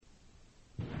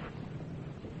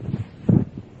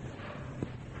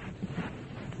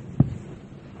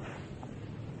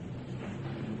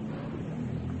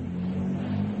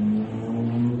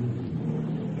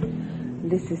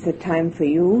This is the time for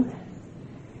you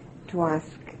to ask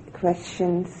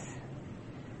questions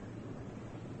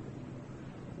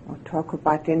or talk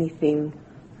about anything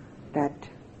that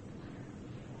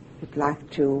you'd like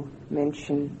to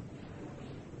mention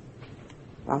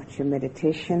about your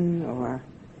meditation or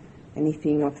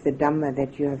anything of the Dhamma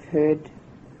that you have heard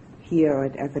here or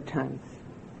at other times.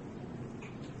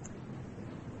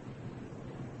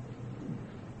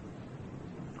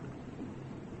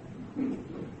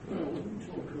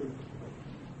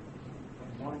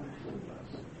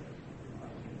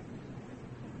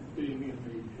 Being in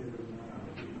the here and now,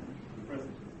 the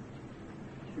present.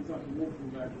 For example, walking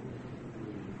back to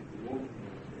the walking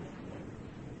meditation.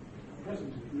 The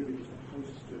present is really just a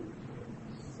host of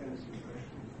sense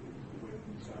impressions, the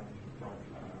wind, sound, bright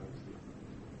clouds,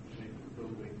 the shape of the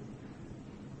building.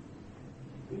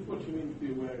 Is what you mean to be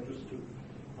aware just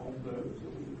of those?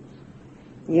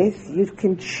 Yes, you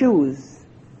can choose.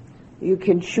 You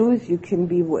can choose, you can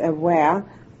be aware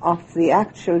of the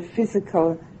actual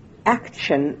physical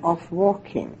action of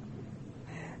walking.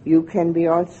 You can be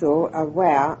also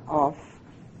aware of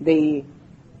the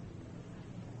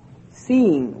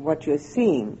seeing what you're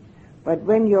seeing. But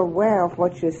when you're aware of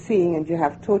what you're seeing and you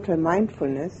have total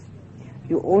mindfulness,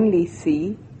 you only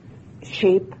see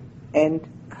shape and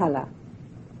color.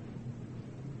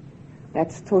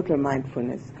 That's total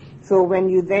mindfulness. So when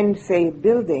you then say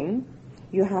building,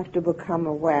 you have to become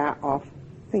aware of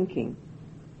thinking.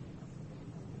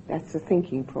 That's the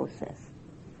thinking process.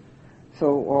 So,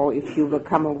 or if you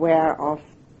become aware of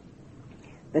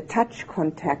the touch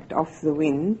contact of the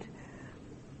wind,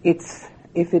 if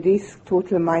it is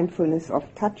total mindfulness of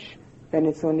touch, then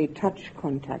it's only touch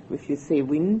contact. If you say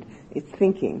wind, it's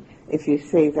thinking. If you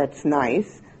say that's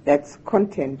nice, that's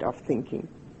content of thinking.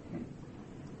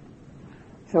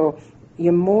 So the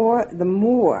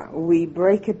more we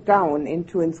break it down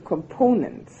into its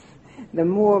components, the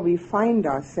more we find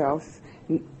ourselves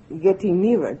getting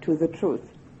nearer to the truth.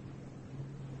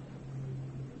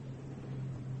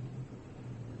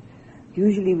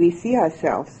 Usually we see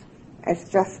ourselves as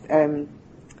just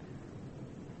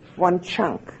one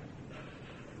chunk,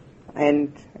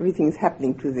 and everything's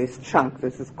happening to this chunk.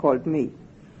 This is called me.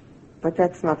 But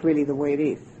that's not really the way it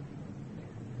is.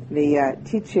 The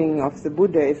teaching of the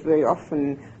Buddha is very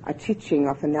often a teaching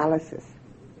of analysis,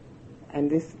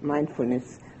 and this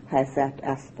mindfulness has that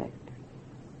aspect.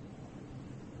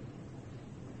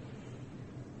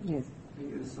 Yes. He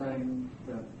is saying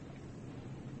that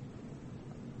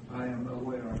I am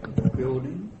aware of the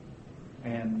building,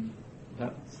 and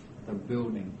that's the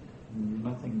building,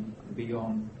 nothing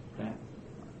beyond that.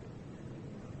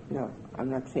 No, I'm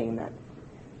not saying that.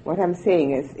 What I'm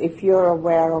saying is, if you're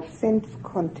aware of sense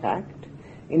contact,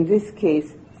 in this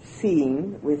case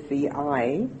seeing with the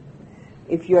eye,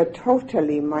 if you're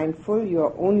totally mindful,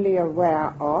 you're only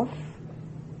aware of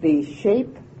the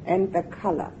shape and the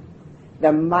color.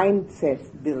 The mind says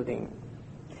building.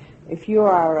 If you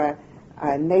are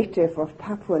a native of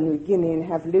Papua New Guinea and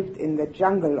have lived in the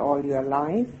jungle all your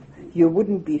life, you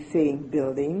wouldn't be saying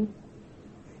building.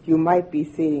 You might be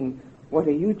saying, what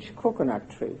a huge coconut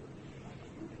tree.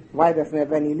 Why doesn't it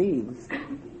have any leaves?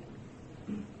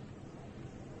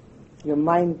 Your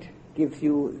mind gives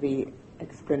you the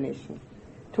explanation.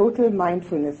 Total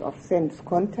mindfulness of sense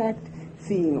contact,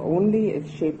 seeing only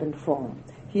as shape and form,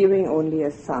 hearing only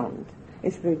as sound.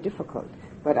 It's very difficult,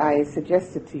 but I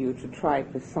suggested to you to try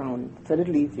it with sound. It's a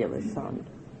little easier with sound.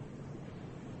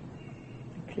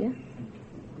 Clear?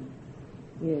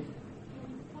 Yes.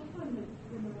 I find that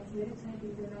when I was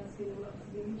meditating, then I see lots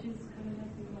of images coming up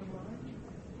in my mind.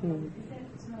 Is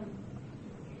that,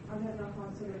 I don't know if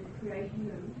I'm sort of creating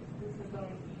them, this is like,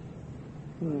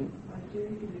 I do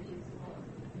images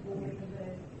or whether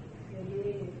they're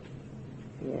there.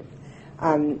 Yes.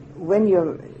 When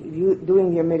you're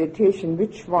doing your meditation,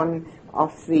 which one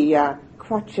of the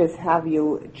crutches have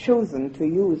you chosen to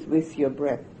use with your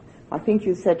breath? I think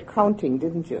you said counting,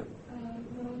 didn't you?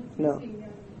 No.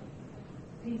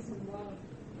 Peace and love.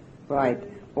 Right.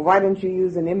 Well, why don't you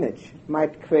use an image? It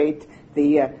might create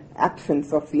the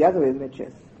absence of the other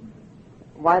images.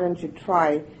 Why don't you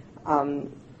try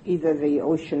either the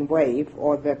ocean wave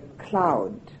or the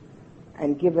cloud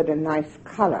and give it a nice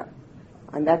color?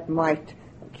 And that might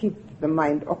keep the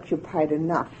mind occupied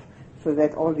enough so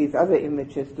that all these other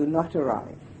images do not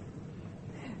arise.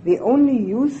 The only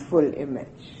useful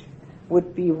image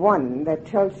would be one that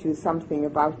tells you something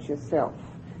about yourself.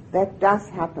 That does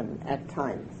happen at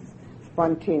times,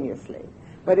 spontaneously.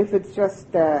 But if it's just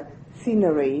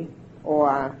scenery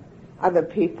or other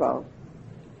people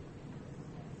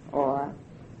or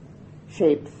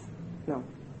shapes, no,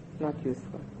 not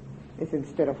useful. It's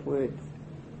instead of words.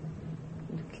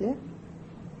 Is it clear?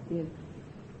 Yes.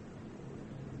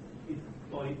 If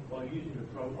by using the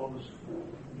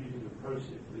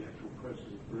process, the actual process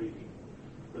of breathing,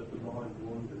 that the mind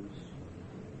wanders,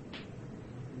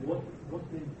 what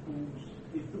then pulls,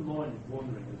 if the mind is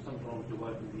wandering, and sometimes you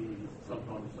open the ears,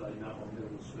 sometimes you say, no, I'm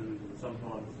going to snooze, and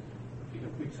sometimes you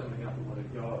can pick something up and let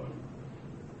it go,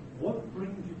 what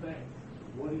brings you back?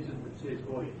 What is it that says,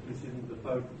 boy, this isn't the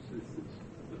focus, this is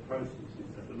the process,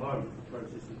 at the moment the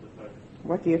process is the focus?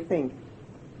 What do you think?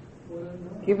 Well, I don't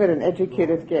know. Give it an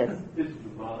educated guess. This is the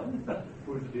mind,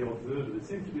 or is it the observer? There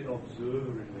seems to be an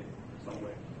observer in there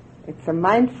somewhere. It's a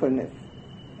mindfulness.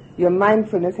 Your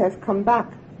mindfulness has come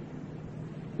back.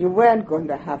 You weren't going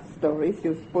to have stories.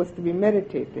 You're supposed to be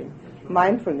meditating.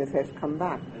 Mindfulness has come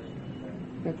back.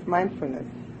 It's mindfulness.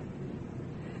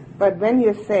 But when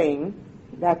you're saying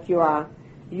that you are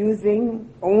using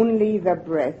only the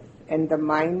breath and the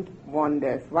mind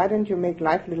wanders, why don't you make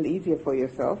life a little easier for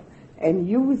yourself and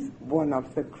use one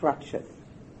of the crutches?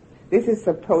 This is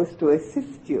supposed to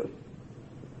assist you.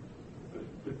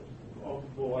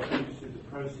 Well, I think you said the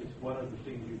process. One of the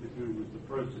things you could do was the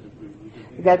process of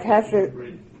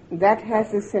breathing. That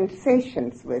has the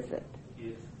sensations with it.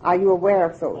 Yes. Are you aware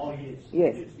of those? Oh, yes.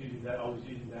 Yes. Using that, I was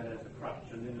using that as a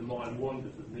crutch, and then the mind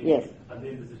wanders, and then, yes. And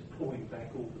then there's this pulling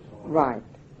back all the time.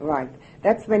 Right.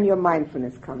 That's when your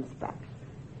mindfulness comes back.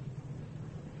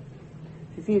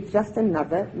 You see, it's just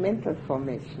another mental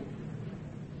formation.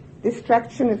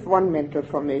 Distraction is one mental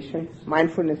formation.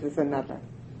 Mindfulness is another.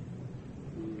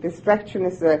 Distraction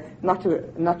is not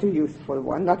a useful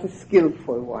one, not a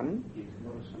skillful one,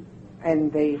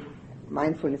 and the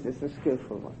mindfulness is a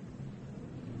skillful one.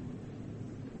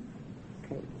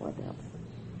 Okay, what else?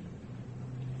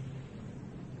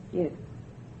 Yes.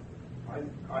 I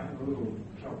have a little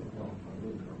trouble,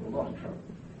 a lot of trouble.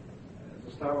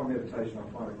 To start my meditation, I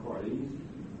find it quite easy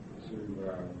to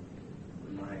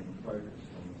remain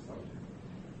focused on the subject.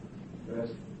 But as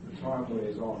the time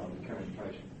wears on, I become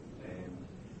impatient.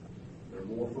 There are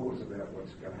more thoughts about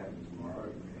what's going to happen tomorrow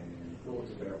and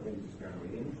thoughts about when it's going to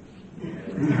end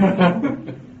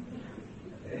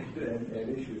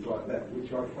and issues like that,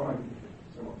 which I find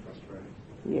somewhat frustrating.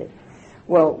 Yes.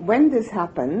 Well, when this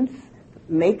happens,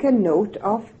 make a note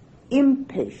of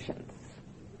impatience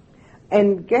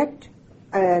and get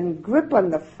a grip on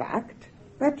the fact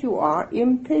that you are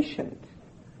impatient.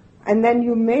 And then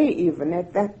you may even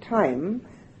at that time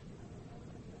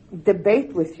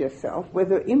debate with yourself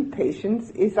whether impatience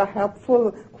is a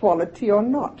helpful quality or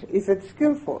not. Is it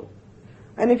skillful?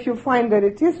 And if you find that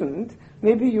it isn't,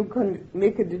 maybe you can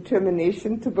make a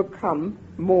determination to become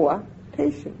more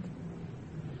patient.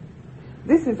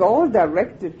 This is all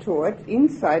directed towards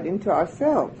insight into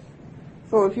ourselves.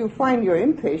 So if you find you're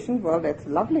impatient, well, that's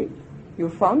lovely. You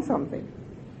found something.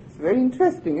 It's very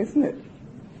interesting, isn't it?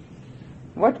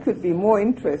 What could be more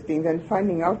interesting than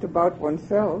finding out about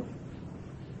oneself?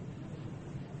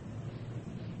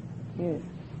 Yes.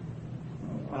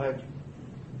 I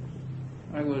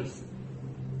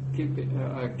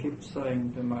keep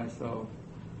saying to myself,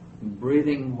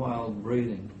 breathing while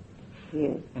breathing.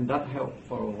 Yes. And that helped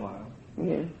for a while.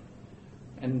 Yes.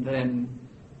 And then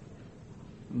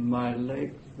my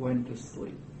legs went to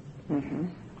sleep. Mm-hmm.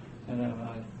 And then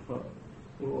I thought,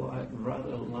 oh, I'd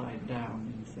rather lie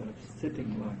down instead of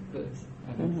sitting like this.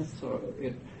 And it's sort of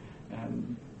it,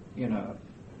 and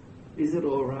is it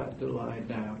all right to lie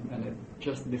down? And it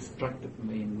just distracted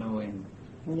me no end.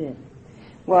 Yes.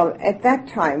 Well, at that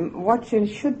time, what you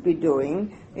should be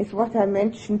doing is what I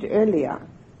mentioned earlier,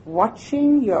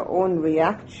 watching your own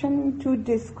reaction to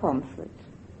discomfort.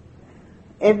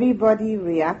 Everybody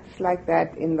reacts like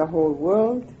that in the whole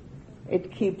world.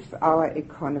 It keeps our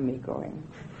economy going.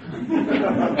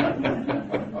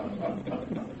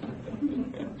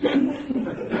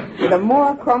 The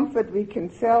more comfort we can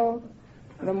sell,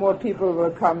 the more people will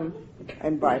come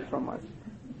and buy from us.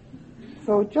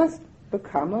 So just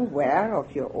become aware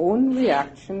of your own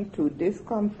reaction to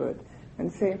discomfort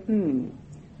and say,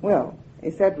 well,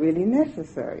 is that really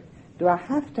necessary? Do I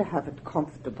have to have it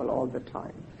comfortable all the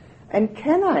time? And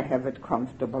can I have it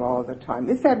comfortable all the time?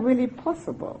 Is that really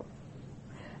possible?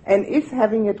 And is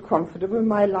having it comfortable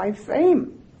my life's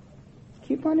aim?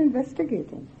 Keep on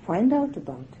investigating. Find out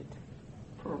about it.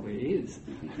 Probably is.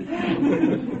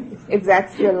 If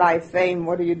that's your life's aim,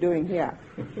 what are you doing here?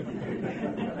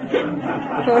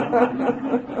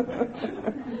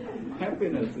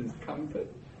 Happiness is comfort.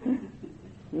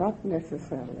 Not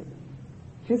necessarily.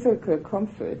 Physical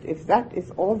comfort, if that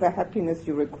is all the happiness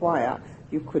you require,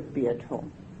 you could be at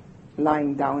home,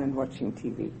 lying down and watching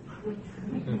TV.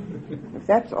 If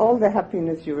that's all the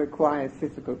happiness you require is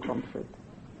physical comfort.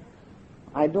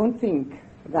 I don't think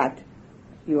that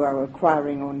you are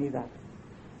acquiring only that.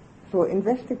 So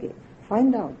investigate,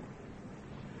 find out.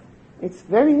 It's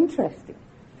very interesting.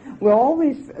 We're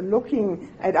always looking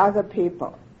at other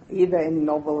people, either in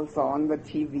novels or on the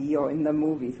TV or in the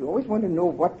movies. We always want to know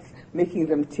what's making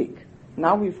them tick.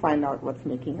 Now we find out what's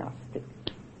making us tick.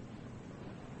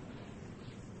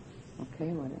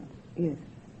 Okay, what else? Yes.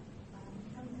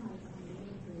 Sometimes on the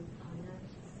images I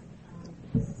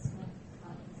notice this is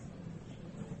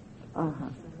not Uh-huh.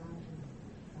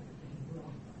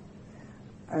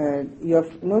 You're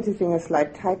noticing a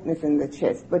slight tightness in the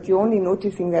chest, but you're only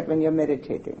noticing that when you're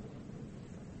meditating.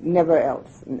 Never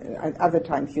else. At other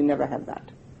times you never have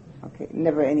that. Okay,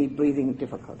 never any breathing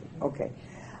difficulty. Okay.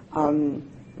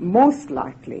 Most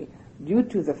likely due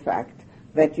to the fact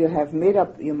that you have made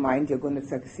up your mind you're going to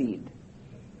succeed.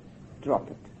 Drop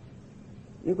it.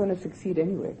 You're going to succeed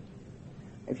anyway.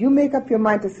 If you make up your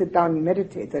mind to sit down and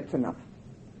meditate, that's enough.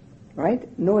 Right?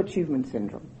 No achievement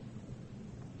syndrome.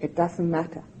 It doesn't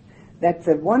matter. That's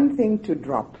the one thing to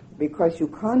drop, because you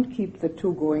can't keep the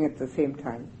two going at the same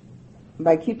time.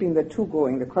 By keeping the two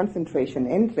going, the concentration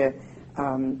and the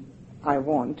I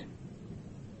want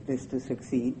this to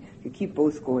succeed, if you keep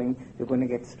both going, you're going to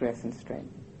get stress and strain.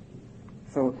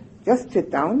 So just sit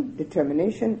down,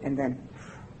 determination, and then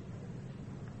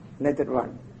let it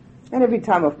run. And every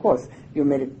time, of course,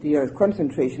 your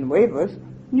concentration wavers,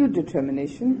 new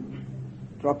determination,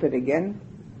 drop it again,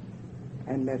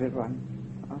 and let it run.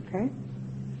 Okay?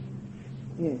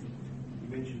 Yes. You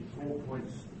mentioned 4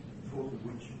 points, fourth of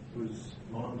which was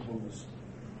mindfulness.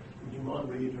 Would you mind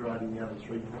reiterating the other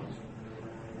 3 points?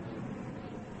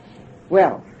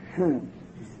 Well,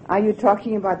 are you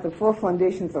talking about the 4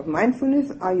 foundations of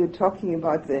mindfulness? Are you talking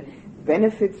about the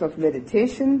benefits of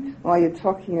meditation? Or are you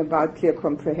talking about clear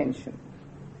comprehension?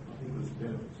 I think it was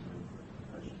benefits.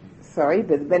 Sorry,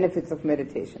 the benefits of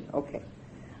meditation. Okay.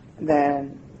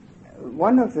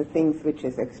 One of the things which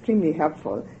is extremely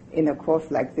helpful in a course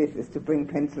like this is to bring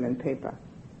pencil and paper.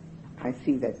 I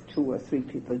see that 2 or 3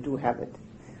 people do have it.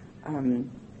 I'm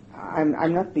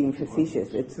not being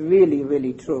facetious. It's really,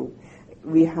 really true.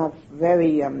 We have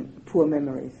very poor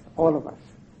memories, all of us.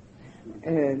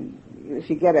 If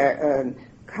you get a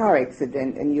car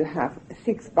accident and you have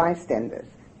 6 bystanders,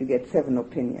 you get 7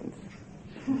 opinions.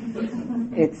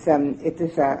 It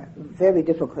is very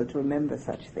difficult to remember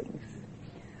such things.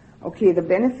 Okay, the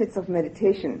benefits of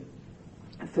meditation.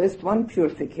 First one,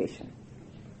 purification,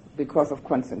 because of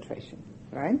concentration,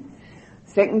 right?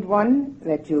 Second one,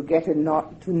 that you get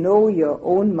to know your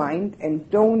own mind and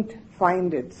don't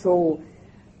find it so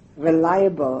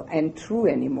reliable and true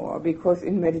anymore, because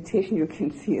in meditation you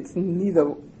can see it's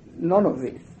none of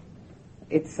these.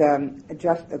 It's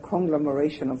just a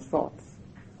conglomeration of thoughts.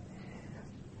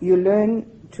 You learn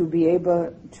to be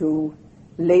able to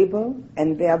label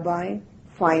and thereby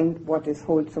find what is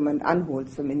wholesome and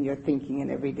unwholesome in your thinking in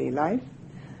everyday life,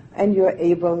 and you're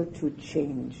able to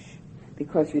change,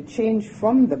 because you change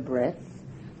from the breath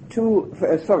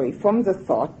from the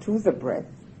thought to the breath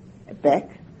back,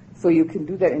 so you can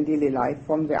do that in daily life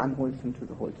from the unwholesome to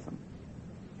the wholesome.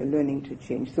 You're learning to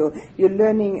change. So you're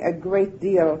learning a great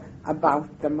deal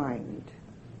about the mind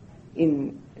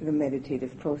in the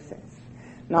meditative process.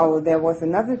 Now, there was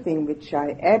another thing which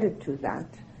I added to that,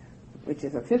 which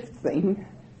is a 5th thing,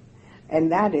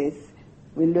 and that is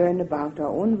we learn about our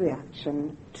own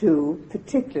reaction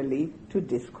particularly to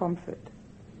discomfort.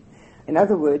 In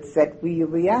other words, that we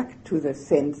react to the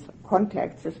sense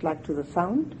contact just like to the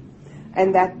sound,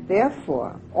 and that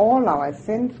therefore all our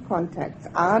sense contacts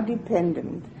are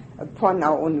dependent upon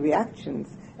our own reactions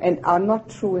and are not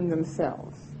true in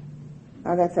themselves.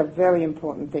 Now that's a very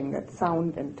important thing, that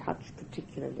sound and touch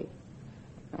particularly.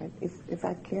 Right? Is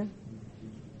that clear?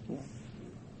 Yes.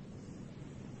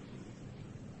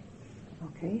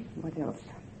 Okay, what else?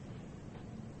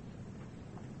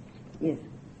 Yes.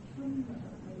 Some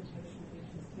meditation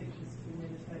teachers to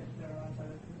meditate with their eyes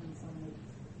open and some with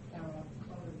our eyes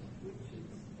closed. Which is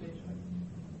better?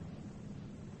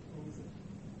 Or is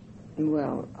it?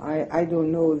 Well, I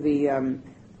don't know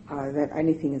that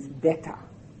anything is better.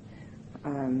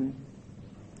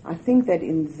 I think that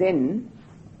in Zen,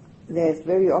 there's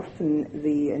very often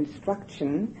the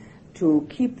instruction to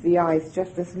keep the eyes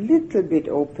just a little bit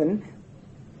open,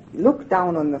 look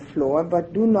down on the floor,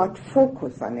 but do not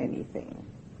focus on anything.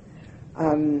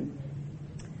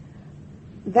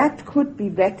 That could be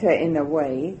better in a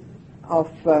way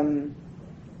of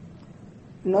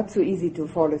not so easy to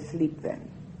fall asleep then.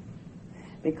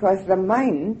 Because the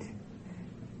mind,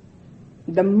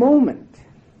 the moment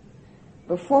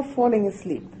before falling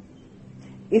asleep,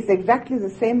 is exactly the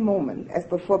same moment as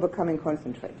before becoming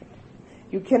concentrated.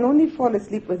 You can only fall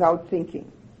asleep without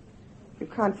thinking. You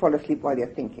can't fall asleep while you're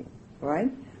thinking,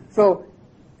 right? So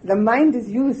the mind is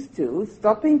used to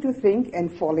stopping to think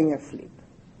and falling asleep.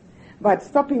 But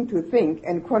stopping to think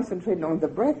and concentrating on the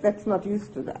breath, that's not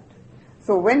used to that.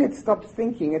 So when it stops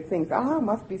thinking, it thinks,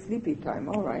 must be sleepy time,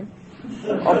 all right.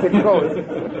 Off it goes.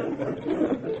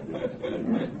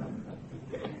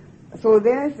 So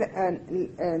there's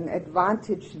an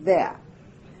advantage there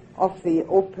of the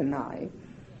open eye,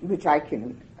 which I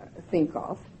can think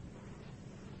of.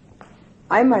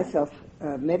 I myself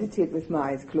meditate with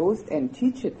my eyes closed and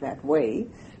teach it that way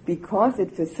because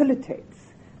it facilitates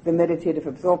the meditative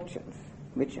absorptions,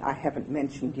 which I haven't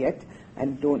mentioned yet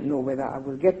and don't know whether I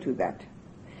will get to that,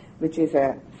 which is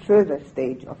a further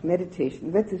stage of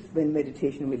meditation. That is when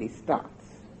meditation really starts.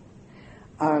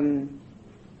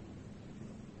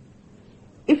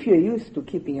 If you're used to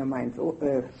keeping your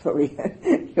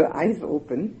your eyes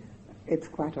open, it's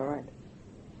quite all right.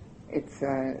 It's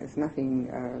nothing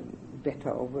better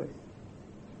or worse.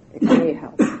 It may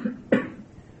help.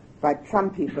 But some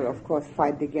people, of course,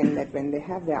 find again that when they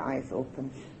have their eyes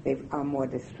open, they are more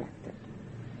distracted.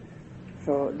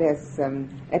 So there's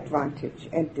advantage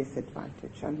and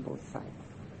disadvantage on both sides.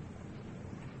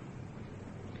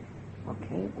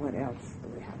 Okay, what else do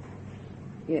we have?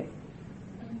 Yes.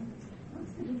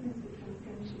 What's the difference between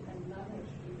friendship and love,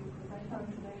 actually? Because I found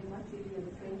today much easier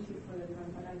the friendship for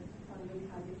everyone, but I found really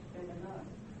hard to spread a love.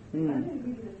 Are they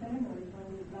really the same, or is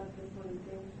one with love just more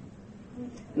intense?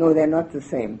 No, they're not the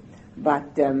same.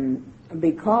 But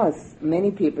because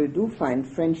many people do find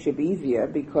friendship easier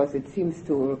because it seems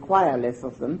to require less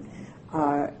of them,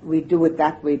 we do it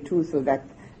that way too, so that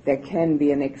there can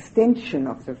be an extension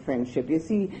of the friendship. You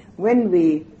see,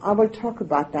 I will talk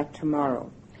about that tomorrow,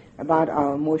 about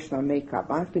our emotional makeup.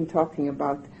 I've been talking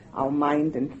about our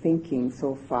mind and thinking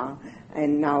so far,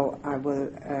 and now I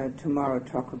will tomorrow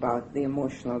talk about the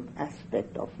emotional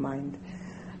aspect of mind.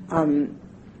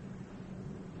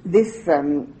 This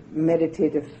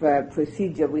meditative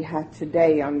procedure we had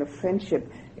today on the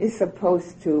friendship is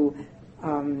supposed to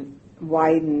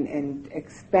widen and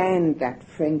expand that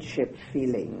friendship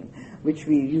feeling, which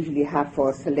we usually have for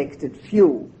a selected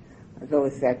few,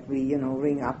 those that we,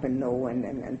 ring up and know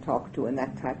and talk to and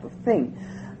that type of thing.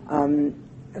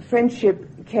 Friendship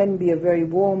can be a very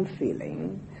warm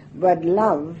feeling, but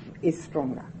love is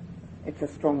stronger. It's a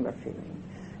stronger feeling.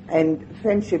 And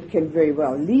friendship can very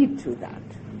well lead to that.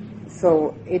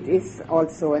 So it is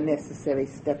also a necessary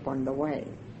step on the way.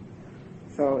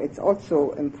 So it's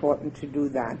also important to do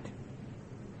that.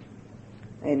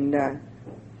 And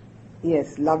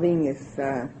yes, loving is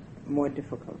more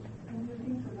difficult. And you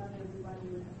think to love everyone,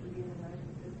 you have to be in a right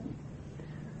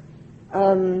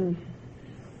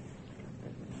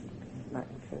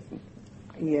person?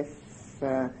 Yes,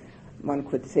 one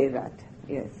could say that,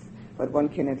 yes. But one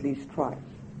can at least try.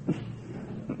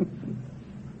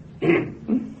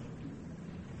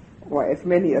 Or as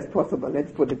many as possible,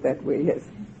 let's put it that way, yes.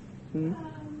 Is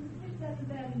that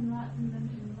about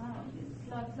enlightenment and love? Is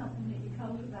love something that you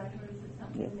cultivate, or is it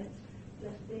something that's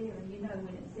just there and you know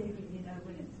when it's there and you know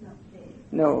when it's not there?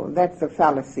 No, that's a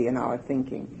fallacy in our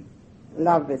thinking.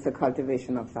 Love is a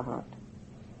cultivation of the heart.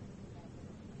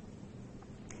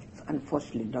 It's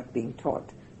unfortunately not being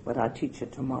taught, but I'll teach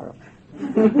it tomorrow.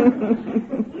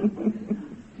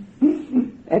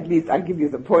 At least I'll give you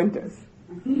the pointers.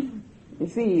 You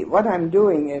see, what I'm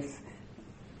doing is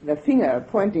the finger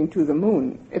pointing to the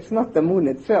moon. It's not the moon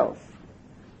itself.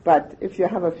 But if you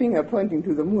have a finger pointing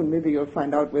to the moon, maybe you'll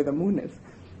find out where the moon is.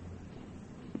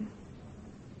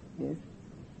 Yes?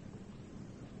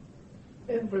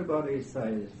 Everybody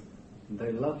says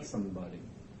they love somebody.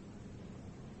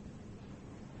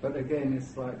 But again,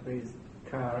 it's like these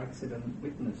car accident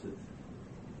witnesses.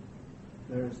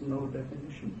 There is no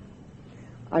definition.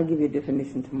 I'll give you a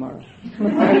definition tomorrow.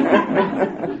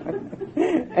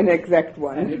 An exact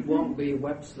one. And it won't be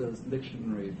Webster's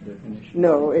dictionary definition.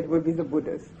 No, it will be the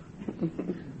Buddhist.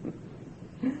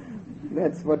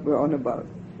 That's what we're on about.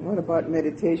 What about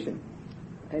meditation?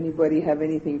 Anybody have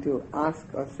anything to ask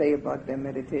or say about their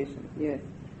meditation? Yes.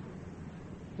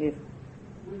 Yes.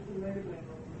 With the meditating on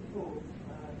the thoughts,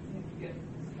 you seem to get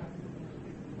distracted in a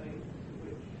big debate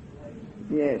which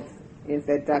Yes,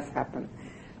 that does happen.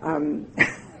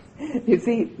 You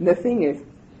see, the thing is,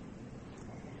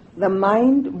 the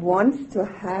mind wants to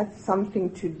have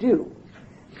something to do.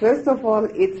 First of all,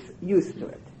 it's used to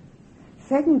it.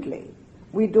 Secondly,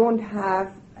 we don't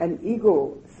have an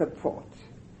ego support,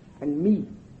 and me,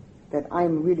 that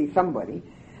I'm really somebody,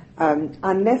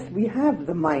 unless we have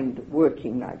the mind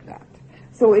working like that.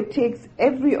 So it takes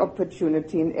every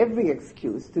opportunity and every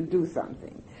excuse to do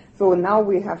something. So now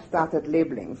we have started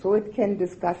labeling. So it can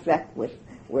discuss that with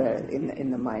in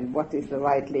the mind. What is the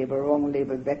right label, wrong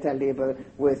label, better label,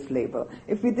 worse label?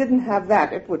 If we didn't have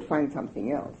that, it would find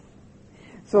something else.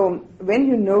 So when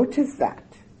you notice that,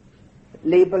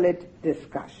 label it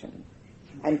discussion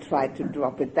and try to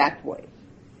drop it that way.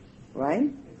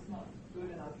 Right? It's not good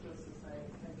enough just to say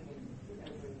thinking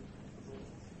every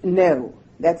resource. No,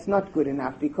 that's not good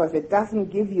enough because it doesn't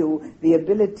give you the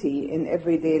ability in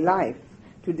everyday life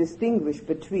to distinguish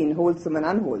between wholesome and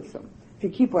unwholesome. If you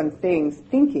keep on saying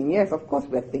thinking, yes, of course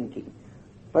we're thinking.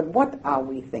 But what are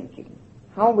we thinking?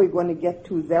 How are we going to get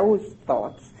to those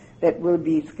thoughts that will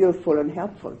be skillful and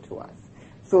helpful to us?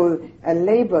 So a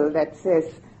label that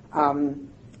says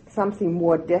something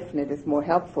more definite is more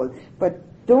helpful, but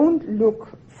don't look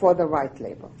for the right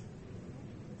label.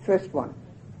 First one.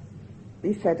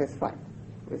 Be satisfied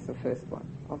with the first one.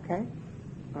 Okay?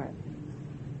 All right.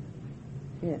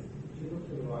 Yes.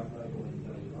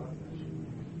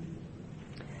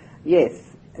 Yes.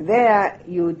 There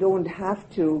you don't have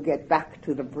to get back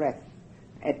to the breath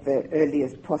at the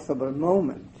earliest possible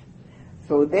moment.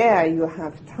 So there you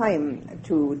have time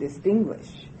to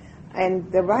distinguish.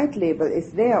 And the right label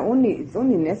is there it's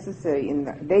only necessary in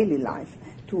the daily life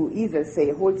to either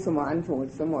say wholesome or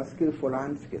unwholesome or skillful or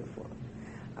unskillful.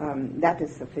 That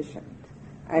is sufficient.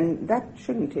 And that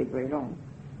shouldn't take very long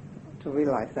to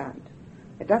realize that.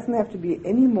 It doesn't have to be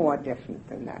any more definite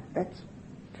than that. That's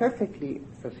perfectly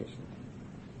sufficient.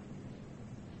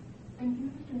 And you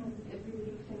have to notice every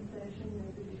little sensation,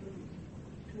 every little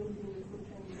closing the foot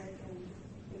and leg and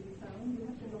every sound. You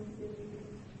have to notice every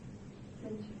little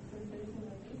sensation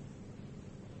like this.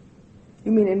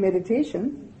 You mean in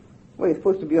meditation? Well, you're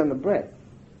supposed to be on the breath.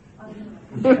 I know.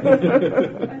 But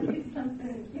it's something,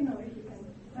 if you can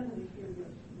suddenly feel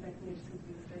your back needs to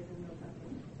be straight and not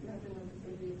nothing, you have to notice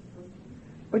every little thing.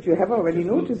 But you have already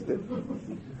noticed it.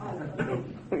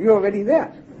 You're already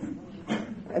there.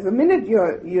 As a minute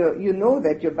you know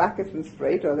that your back isn't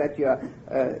straight or that your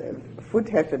foot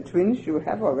has a twinge, you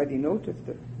have already noticed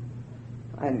it.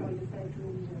 And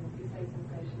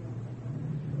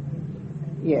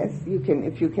yes, you can.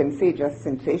 If you can say just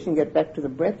sensation, get back to the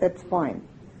breath, that's fine.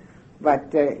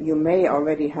 But you may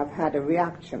already have had a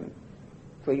reaction,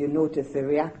 so you notice the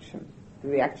reaction. The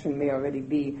reaction may already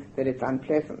be that it's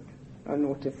unpleasant. Or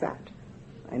notice that,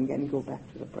 and then go back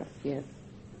to the breath. Yes.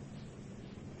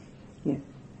 Yes.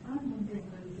 I'm wondering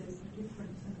whether there's a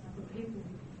difference, and other people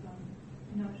have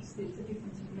noticed there's a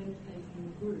difference in meditating in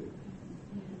a group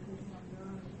and meditating on your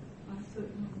own. I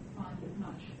certainly find it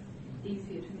much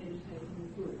easier to meditate in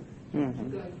a group, to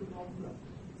go for longer.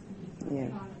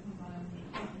 Yes. Try it on my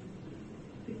own.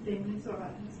 15 minutes, all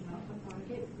right, that's enough, I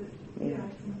like it, but I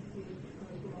think you go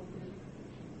for longer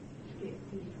to get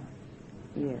deeper.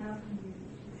 Yes. How can you...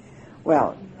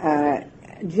 Well,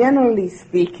 generally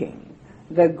speaking,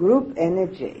 the group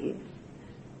energy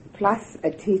plus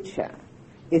a teacher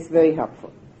is very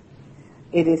helpful.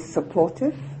 It is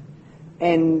supportive,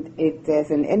 and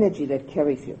there's an energy that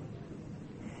carries you.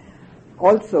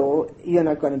 Also, you're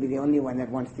not going to be the only one that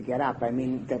wants to get up. I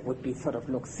mean, that would be sort of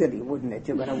look silly, wouldn't it?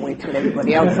 You're going to wait till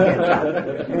everybody else gets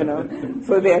up,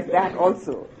 So there's that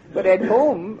also. But at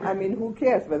home, I mean, who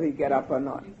cares whether you get up or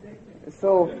not?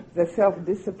 So the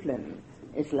self-discipline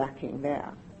is lacking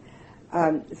there.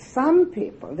 Some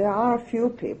people, there are a few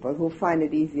people who find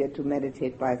it easier to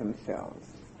meditate by themselves.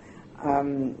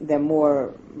 They're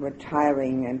more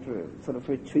retiring and sort of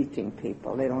retreating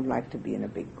people. They don't like to be in a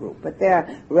big group. But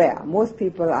they're rare. Most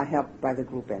people are helped by the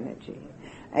group energy.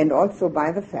 And also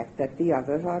by the fact that the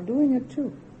others are doing it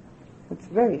too. It's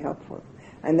very helpful.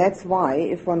 And that's why,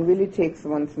 if one really takes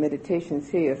one's meditation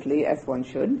seriously, as one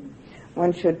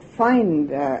should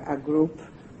find a group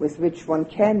with which one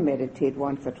can meditate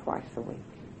once or twice a week.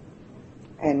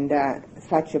 And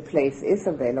such a place is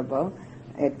available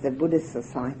at the Buddhist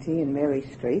Society in Mary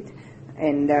Street.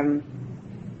 And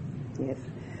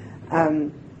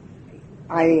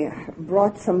I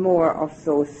brought some more of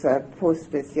those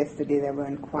posters yesterday. There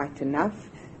weren't quite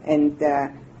enough. And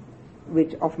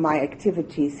of my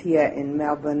activities here in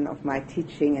Melbourne, of my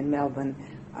teaching in Melbourne,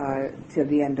 till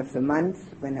the end of the month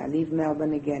when I leave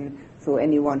Melbourne again. So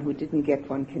anyone who didn't get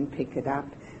one can pick it up.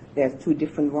 There's two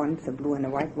different ones, a blue and a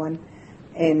white one.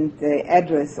 And the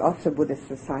address of the Buddhist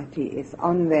Society is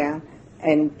on there.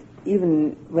 And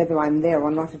even whether I'm there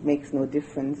or not, it makes no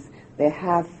difference. They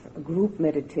have group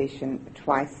meditation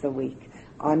twice a week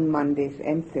on Mondays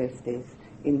and Thursdays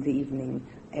in the evening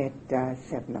at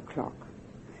 7 o'clock.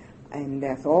 And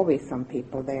there's always some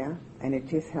people there, and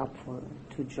it is helpful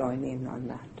to join in on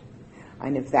that.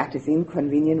 And if that is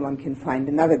inconvenient, one can find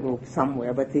another group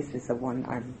somewhere, but this is the one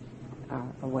are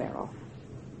aware of.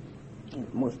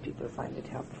 And most people find it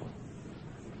helpful.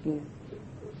 Yeah.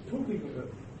 Talking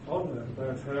on that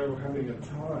about how having a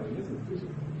time, is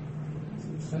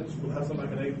it sensible to have something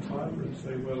like an 8 timer and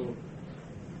say, well,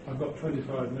 I've got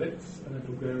 25 minutes and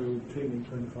it'll go ting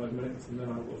 25 minutes and then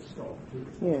I will stop.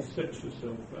 Yes. Set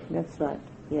yourself That's right.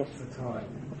 Yes. a time.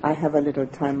 I have a little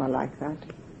timer like that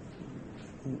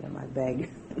in my bag.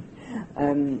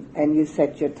 And you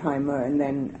set your timer and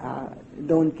then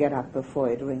don't get up before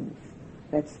it rings.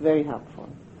 That's very helpful.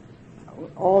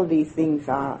 All these things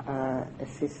are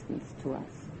assistance to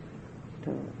us,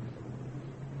 to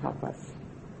help us.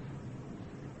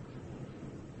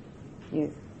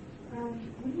 Yes.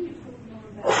 When you talk more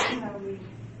about how we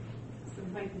sort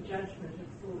of make a judgment of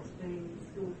thoughts being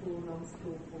skillful,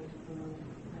 non-skillful,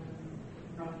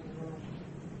 right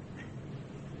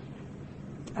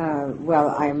or wrong? Well,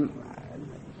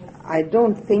 I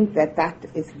don't think that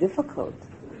is difficult.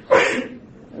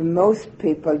 Most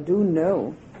people do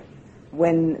know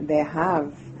when they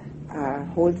have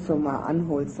wholesome or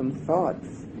unwholesome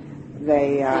thoughts.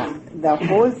 The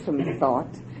wholesome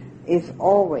thought is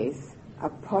always a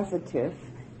positive,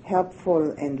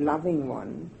 helpful and loving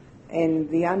one, and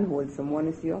the unwholesome one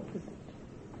is the opposite.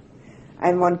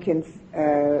 And one can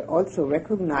also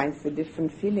recognize the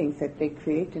different feelings that they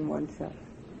create in oneself.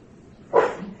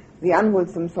 The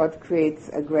unwholesome thought creates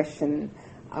aggression,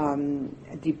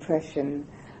 depression,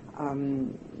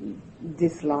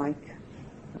 dislike.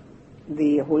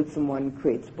 The wholesome one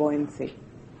creates buoyancy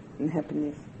and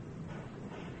happiness.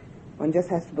 One just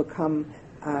has to become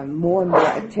more and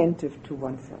more attentive to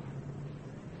oneself.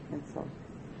 That's all.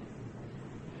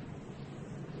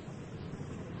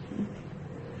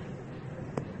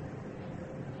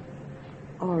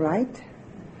 All right.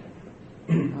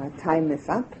 Our time is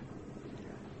up.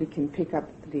 We can pick up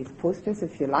these posters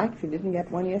if you like, if you didn't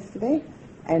get one yesterday.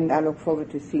 And I look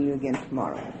forward to seeing you again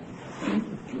tomorrow.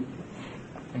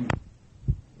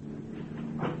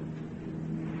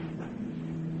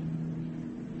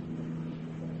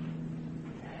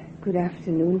 Good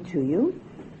afternoon to you.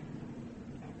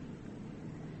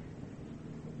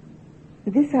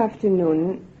 This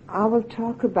afternoon, I will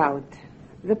talk about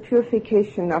the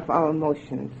purification of our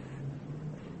emotions.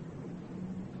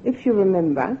 If you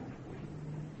remember,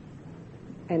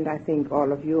 and I think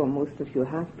all of you or most of you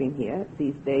have been here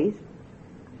these days,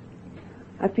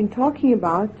 I've been talking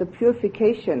about the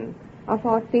purification of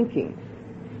our thinking,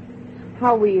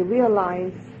 how we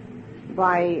realize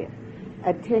by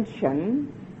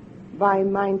attention, by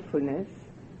mindfulness,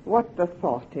 what the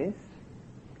thought is,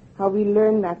 how we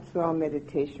learn that through our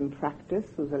meditation practice,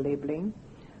 through the labeling,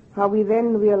 how we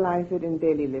then realize it in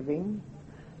daily living,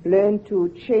 learn to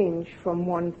change from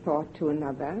one thought to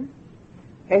another,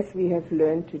 as we have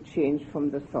learned to change from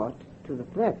the thought to the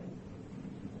breath.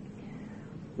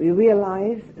 We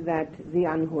realize that the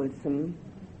unwholesome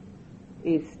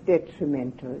is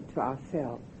detrimental to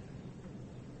ourselves.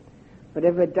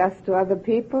 Whatever it does to other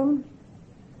people,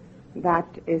 that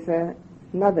is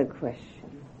another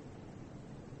question.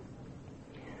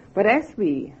 But as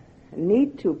we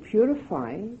need to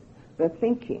purify the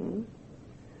thinking,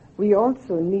 we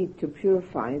also need to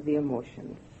purify the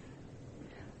emotions.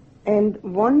 And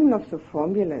one of the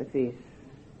formulas is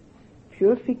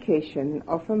purification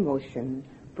of emotion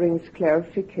brings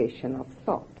clarification of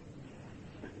thought.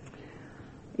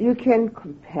 You can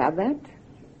compare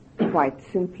that quite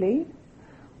simply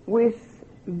with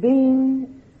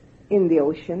being in the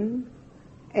ocean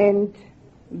and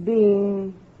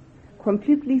being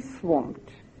completely swamped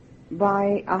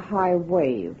by a high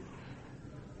wave.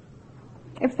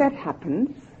 If that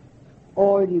happens,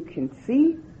 all you can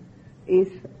see is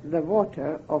the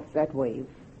water of that wave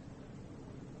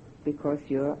because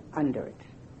you're under it.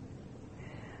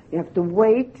 You have to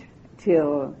wait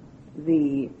till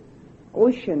the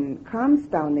ocean calms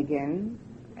down again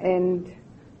and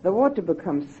the water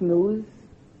becomes smooth,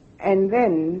 and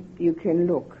then you can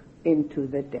look into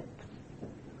the depths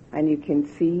and you can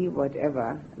see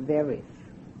whatever there is,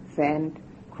 sand,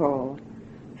 coral,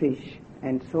 fish,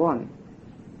 and so on.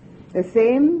 The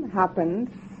same happens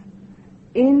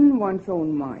in one's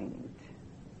own mind.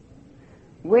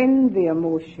 When the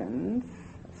emotions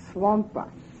swamp us,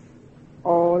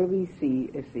 all we see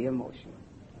is the emotion.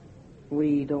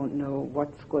 We don't know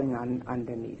what's going on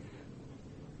underneath.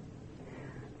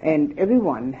 And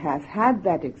everyone has had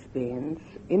that experience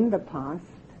in the past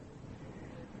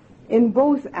in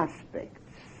both aspects,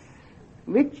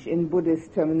 which in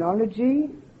Buddhist terminology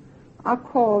are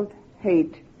called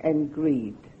hate and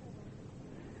greed.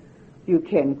 You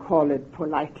can call it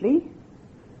politely,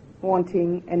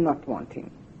 wanting and not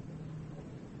wanting.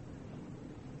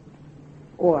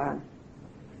 Or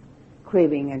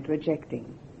craving and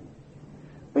rejecting.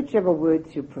 Whichever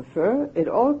words you prefer, it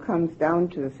all comes down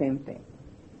to the same thing.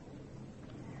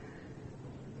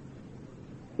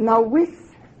 Now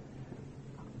with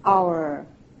our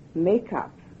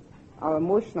makeup, our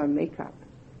emotional makeup,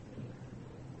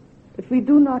 if we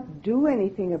do not do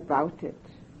anything about it,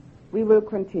 we will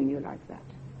continue like that.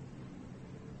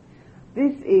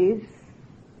 This is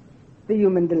the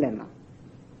human dilemma.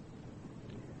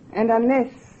 And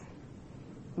unless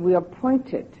we are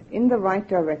pointed in the right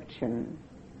direction,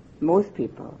 most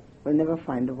people will never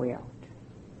find a way out.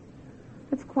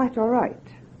 It's quite all right.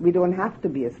 We don't have to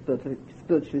be a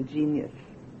spiritual genius.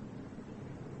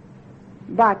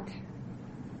 But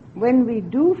when we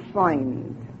do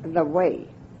find the way,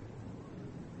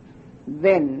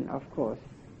 then, of course,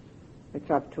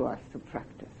 it's up to us to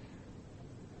practice.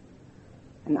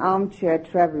 An armchair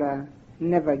traveler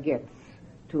never gets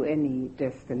to any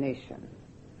destination.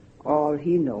 All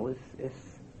he knows is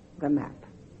the map.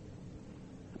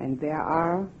 And there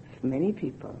are many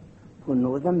people who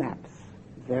know the maps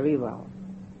very well.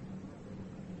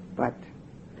 But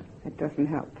it doesn't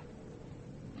help.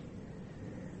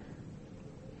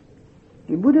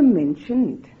 The Buddha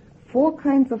mentioned 4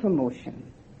 kinds of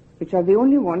emotion, which are the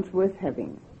only ones worth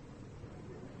having.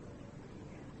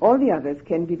 All the others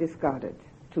can be discarded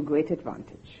to great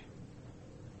advantage.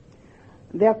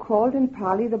 They are called in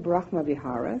Pali the Brahma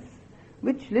Viharas,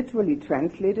 which literally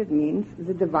translated means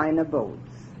the divine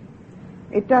abodes.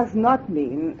 It does not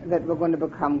mean that we're going to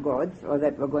become gods or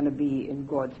that we're going to be in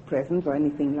God's presence or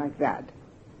anything like that.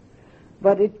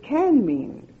 But it can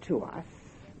mean to us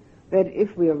that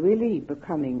if we are really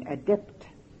becoming adept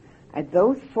at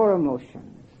those 4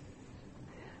 emotions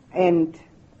and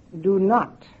do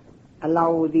not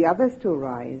allow the others to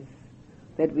arise,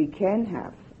 that we can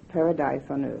have paradise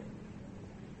on earth.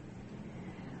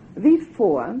 These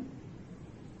 4,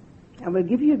 I will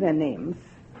give you their names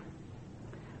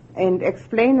and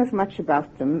explain as much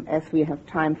about them as we have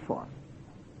time for.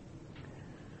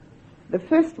 The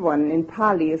first one in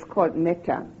Pali is called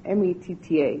metta,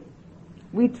 M-E-T-T-A.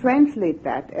 We translate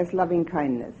that as loving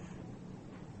kindness.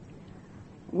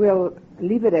 We'll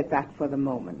leave it at that for the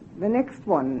moment. The next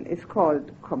one is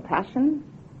called compassion.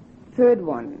 Third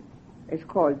one is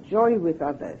called joy with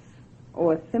others,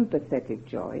 or sympathetic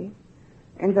joy.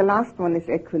 And the last one is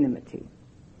equanimity.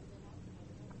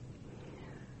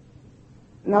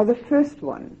 Now the first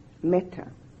one, metta.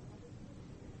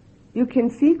 You can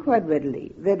see quite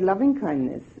readily that loving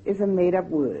kindness is a made-up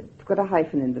word. It's got a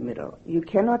hyphen in the middle. You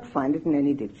cannot find it in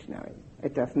any dictionary.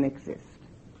 It doesn't exist.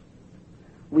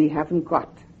 We haven't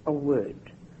got a word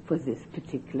for this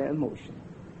particular emotion.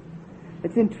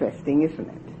 It's interesting, isn't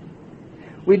it?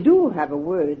 We do have a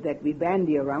word that we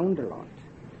bandy around a lot,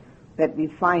 that we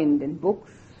find in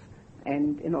books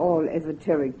and in all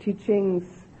esoteric teachings,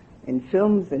 in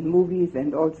films and movies,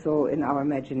 and also in our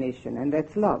imagination, and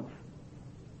that's love.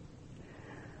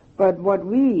 But what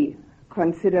we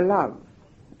consider love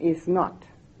is not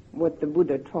what the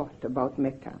Buddha taught about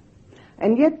metta.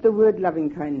 And yet the word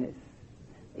loving kindness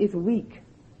is weak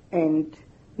and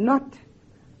not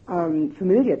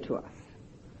familiar to us.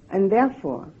 And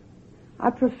therefore,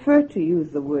 I prefer to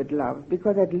use the word love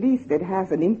because at least it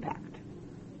has an impact.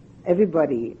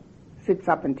 Everybody sits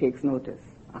up and takes notice.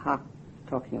 Aha,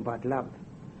 talking about love.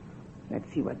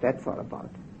 Let's see what that's all about.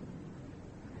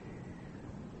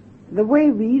 The way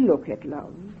we look at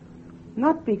love,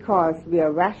 not because we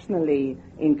are rationally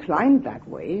inclined that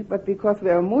way, but because we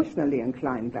are emotionally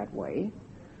inclined that way,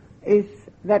 is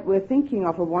that we're thinking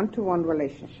of a one-to-one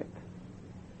relationship.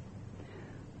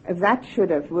 If that should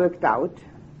have worked out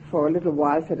for a little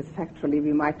while satisfactorily,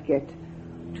 we might get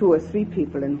 2 or 3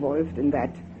 people involved in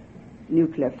that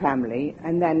nuclear family,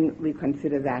 and then we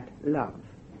consider that love.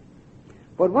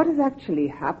 But what is actually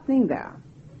happening there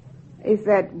is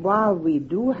that while we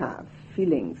do have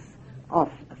feelings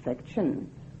of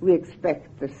affection, we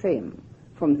expect the same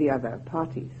from the other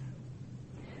parties.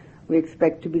 We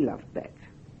expect to be loved back.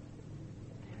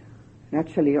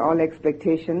 Naturally, all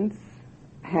expectations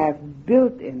have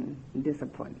built-in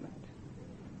disappointment.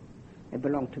 They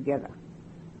belong together.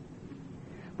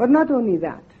 But not only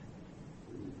that,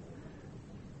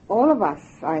 all of us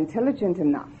are intelligent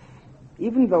enough,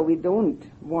 even though we don't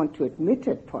want to admit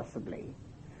it possibly,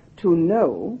 to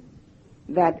know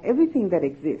that everything that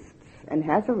exists and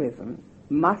has arisen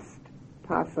must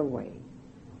pass away.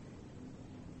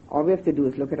 All we have to do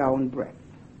is look at our own breath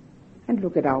and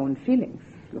look at our own feelings,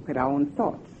 look at our own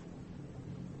thoughts.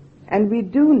 And we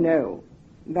do know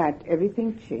that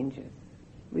everything changes.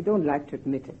 We don't like to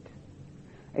admit it.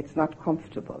 It's not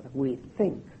comfortable, we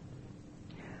think.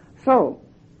 So,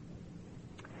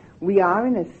 we are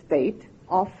in a state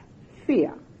of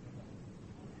fear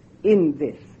in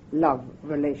this love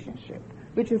relationship,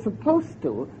 which is supposed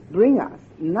to bring us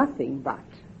nothing but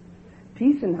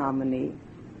peace and harmony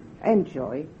and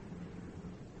joy.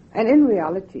 And in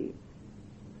reality,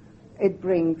 it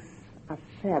brings a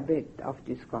fair bit of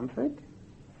discomfort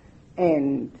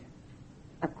and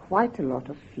quite a lot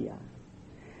of fear.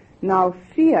 Now,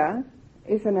 fear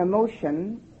is an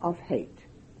emotion of hate.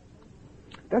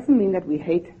 Doesn't mean that we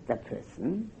hate that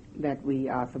person that we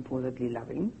are supposedly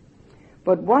loving,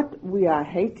 but what we are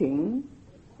hating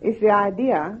is the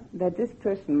idea that this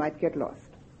person might get lost,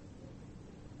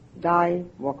 die,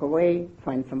 walk away,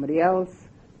 find somebody else,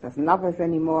 doesn't love us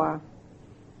anymore,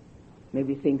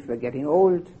 maybe thinks we're getting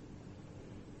old,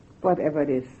 whatever it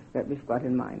is that we've got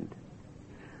in mind.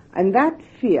 And that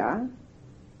fear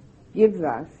gives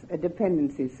us a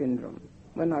dependency syndrome.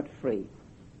 We're not free.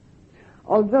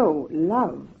 Although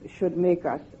love should make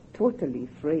us totally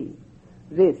free,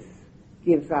 this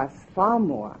gives us far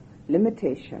more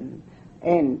limitation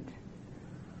and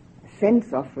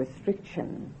sense of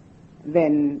restriction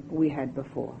than we had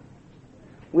before.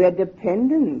 We are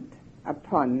dependent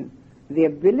upon the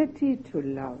ability to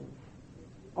love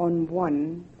on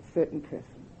one certain person.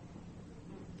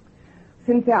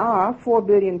 Since there are 4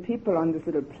 billion people on this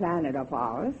little planet of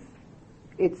ours,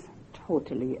 it's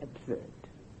totally absurd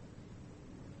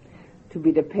to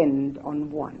be dependent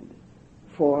on one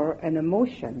for an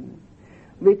emotion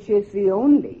which is the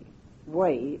only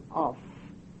way of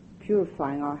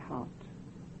purifying our heart.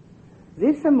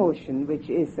 This emotion, which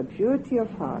is the purity of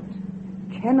heart,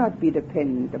 cannot be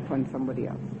dependent upon somebody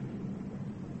else.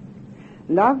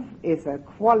 Love is a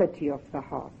quality of the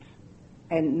heart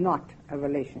and not a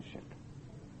relationship.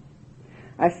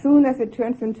 As soon as it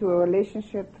turns into a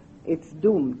relationship, it's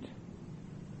doomed.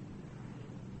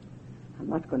 I'm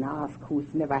not going to ask who's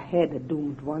never had a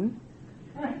doomed one.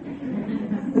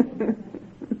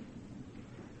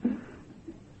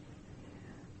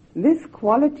 This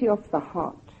quality of the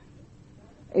heart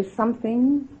is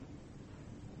something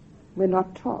we're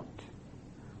not taught.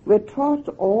 We're taught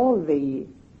all the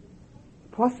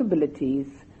possibilities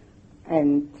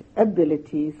and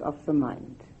abilities of the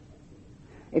mind.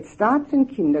 It starts in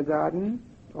kindergarten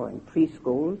or in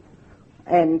preschool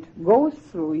and goes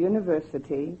through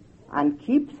university and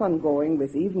keeps on going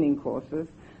with evening courses,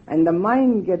 and the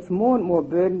mind gets more and more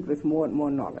burdened with more and more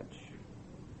knowledge.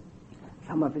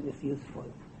 Some of it is useful.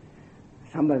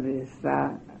 Some of it is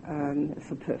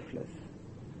superfluous.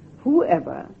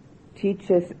 Whoever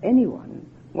teaches anyone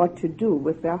what to do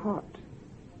with their heart?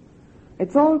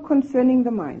 It's all concerning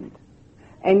the mind.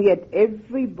 And yet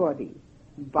everybody,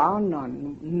 bar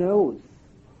none, knows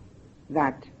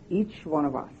that each one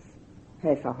of us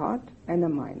has a heart and a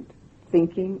mind,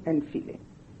 thinking and feeling.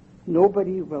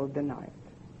 Nobody will deny it.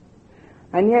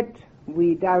 And yet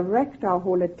we direct our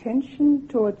whole attention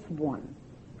towards one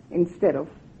instead of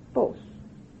both.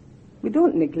 We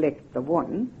don't neglect the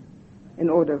one in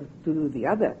order to do the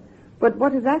other. But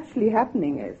what is actually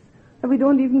happening is that we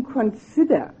don't even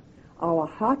consider our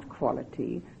heart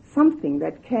quality something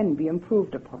that can be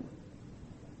improved upon.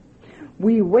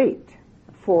 We wait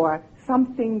for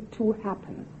something to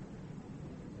happen.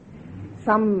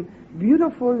 Some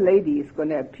beautiful lady is going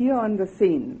to appear on the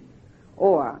scene,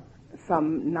 or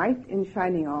some knight in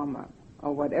shining armor,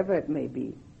 or whatever it may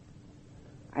be.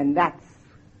 And that's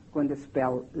going to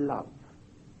spell love.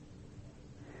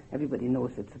 Everybody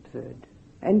knows it's absurd.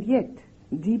 And yet,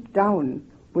 deep down,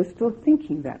 we're still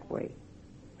thinking that way.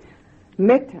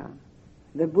 Metta,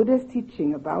 the Buddha's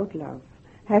teaching about love,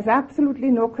 has absolutely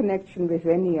no connection with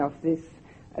any of this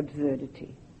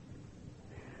absurdity.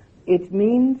 It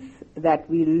means that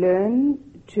we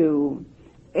learn to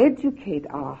educate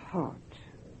our heart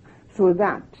so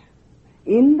that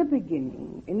in the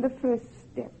beginning, in the first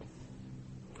steps,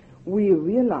 we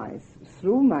realize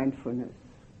through mindfulness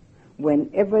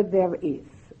whenever there is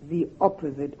the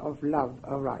opposite of love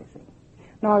arising.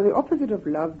 Now, the opposite of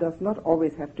love does not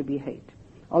always have to be hate,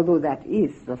 although that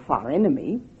is the far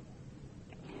enemy,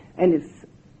 and is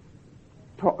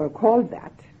called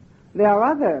that. There are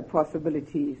other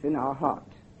possibilities in our heart.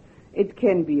 It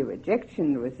can be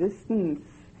rejection, resistance,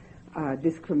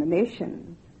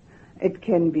 discrimination. It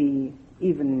can be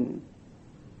even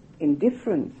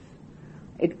indifference.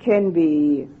 It can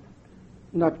be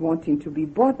not wanting to be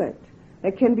bothered.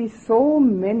 There can be so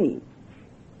many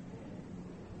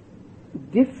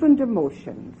different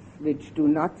emotions which do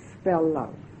not spell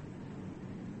love.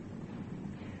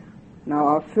 Now,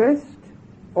 our first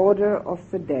order of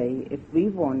the day, if we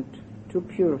want to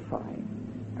purify,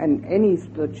 and any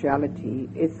spirituality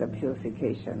is a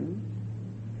purification,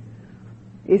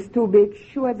 is to make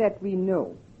sure that we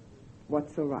know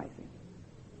what's arising.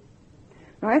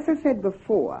 Now, as I said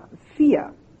before,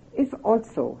 fear is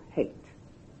also hate.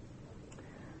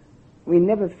 We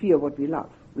never fear what we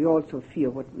love. We always fear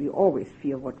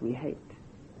what we hate.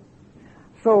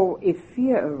 So if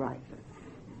fear arises,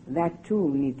 that too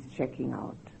needs checking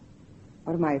out.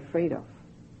 What am I afraid of?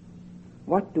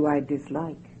 What do I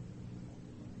dislike?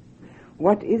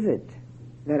 What is it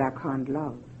that I can't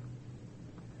love?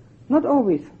 Not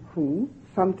always who,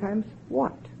 sometimes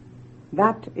what.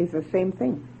 That is the same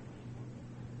thing.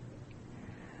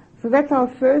 So that's our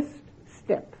first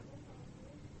step,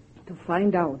 to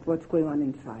find out what's going on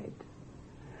inside.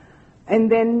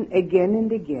 And then again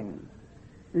and again,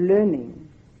 learning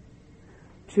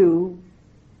to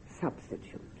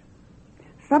substitute.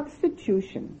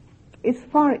 Substitution is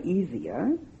far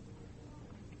easier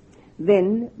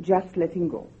than just letting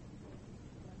go.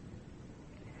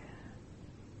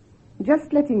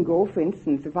 Just letting go, for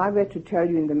instance, if I were to tell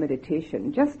you in the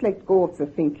meditation, just let go of the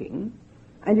thinking,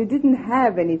 and you didn't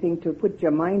have anything to put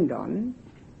your mind on,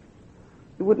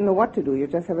 you wouldn't know what to do. You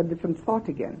just have a different thought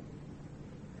again.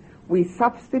 We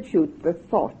substitute the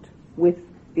thought with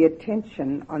the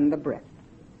attention on the breath.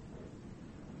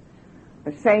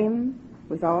 The same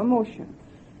with our emotions.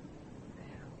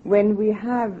 When we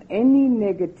have any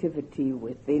negativity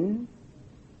within,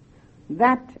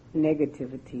 that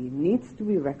negativity needs to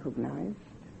be recognized.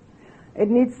 It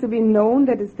needs to be known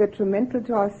that it's detrimental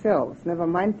to ourselves, never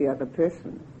mind the other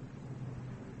person.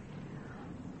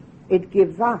 It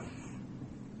gives us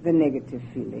the negative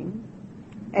feeling,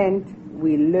 and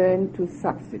we learn to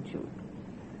substitute.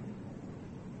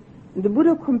 The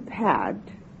Buddha compared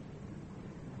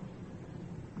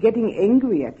getting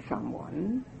angry at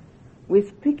someone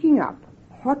with picking up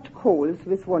hot coals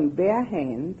with one bare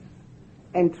hand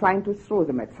and trying to throw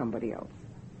them at somebody else.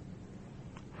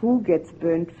 Who gets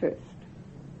burned first?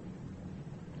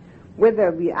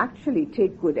 Whether we actually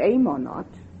take good aim or not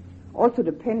also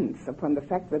depends upon the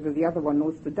fact whether the other one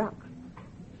knows to duck.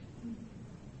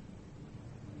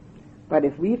 But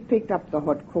if we've picked up the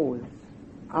hot coals,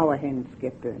 our hands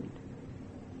get burned.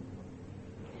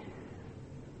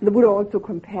 The Buddha also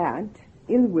compared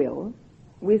ill will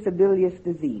with a bilious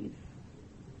disease.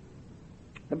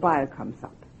 The bile comes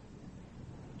up.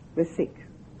 We're sick.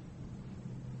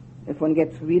 If one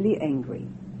gets really angry,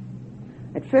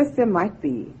 at first there might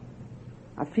be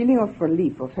a feeling of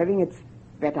relief, of having it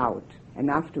spat out, and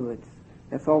afterwards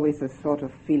there's always a sort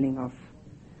of feeling of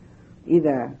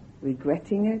either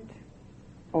regretting it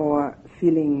or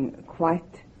feeling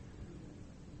quite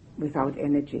without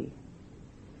energy.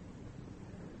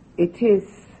 It is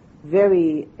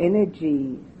very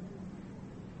energy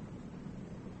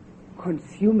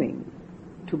consuming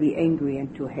to be angry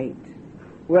and to hate,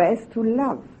 whereas to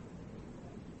love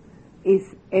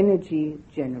is energy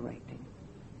generating.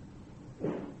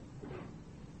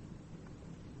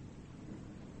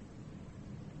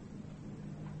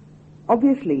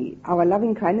 Obviously, our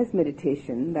loving kindness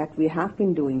meditation that we have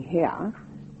been doing here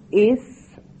is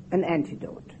an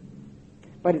antidote,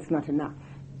 but it's not enough.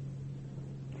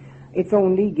 It's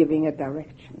only giving a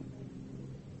direction.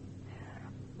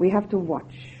 We have to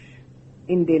watch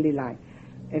in daily life,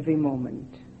 every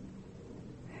moment.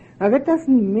 Now that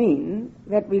doesn't mean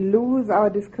that we lose our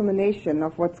discrimination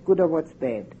of what's good or what's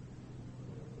bad.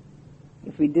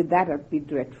 If we did that, it would be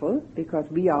dreadful, because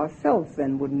we ourselves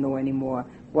then wouldn't know anymore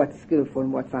what's skillful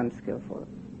and what's unskillful.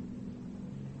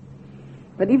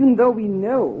 But even though we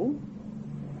know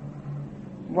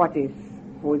what is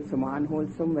wholesome or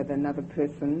unwholesome, whether another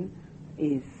person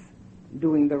is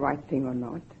doing the right thing or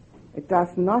not, it does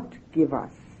not give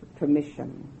us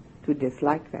permission to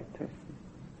dislike that person.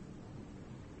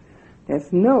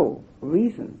 There's no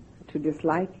reason to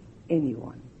dislike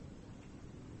anyone.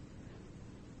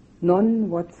 None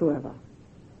whatsoever.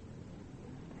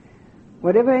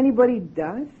 Whatever anybody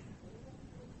does,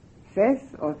 says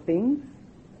or thinks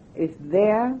is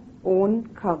their own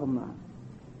karma.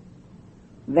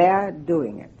 They're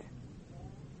doing it.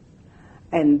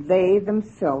 And they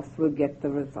themselves will get the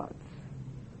results.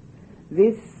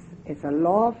 This is a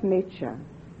law of nature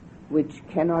which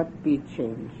cannot be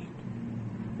changed,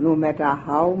 no matter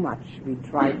how much we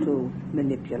try to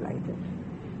manipulate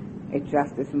it. It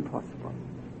just is impossible.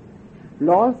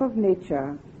 Laws of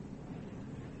nature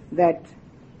that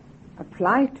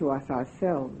apply to us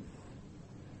ourselves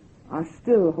are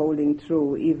still holding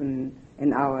true even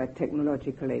in our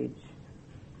technological age.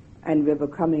 And we're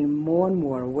becoming more and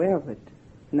more aware of it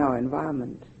in our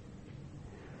environment.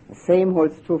 The same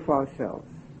holds true for ourselves.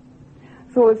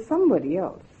 So if somebody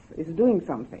else is doing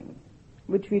something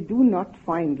which we do not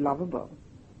find lovable,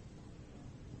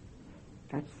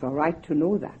 That's all right to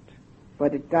know that,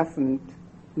 but it doesn't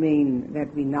mean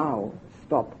that we now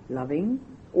stop loving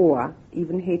or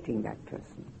even hating that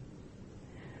person.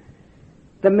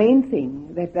 The main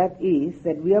thing that is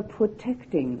that we are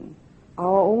protecting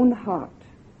our own heart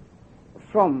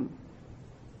from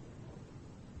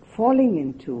falling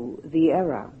into the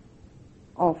error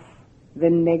of the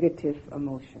negative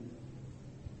emotion,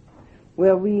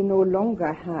 where we no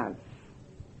longer have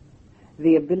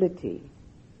the ability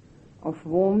of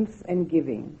warmth and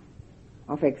giving,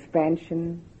 of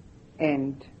expansion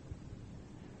and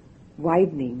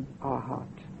widening our heart.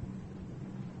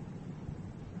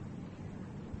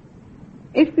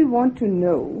 If we want to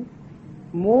know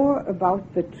more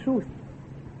about the truth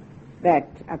that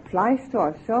applies to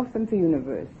ourselves and the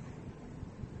universe,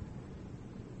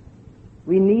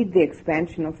 we need the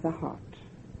expansion of the heart.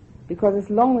 Because as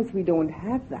long as we don't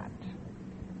have that,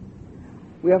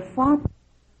 we are far.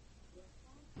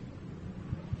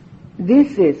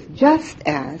 This is just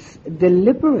as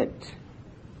deliberate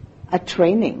a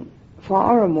training for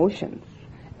our emotions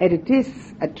as it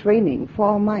is a training for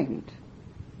our mind.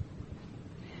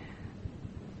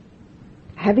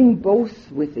 Having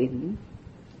both within,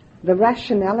 the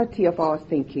rationality of our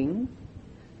thinking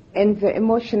and the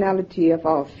emotionality of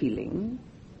our feeling,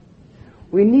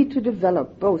 we need to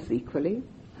develop both equally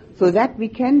so that we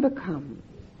can become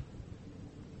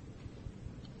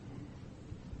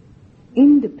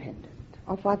independent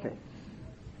of others,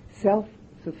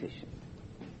 self-sufficient.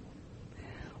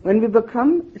 When we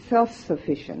become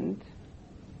self-sufficient,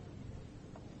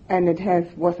 and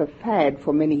it was a fad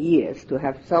for many years to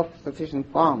have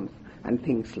self-sufficient farms and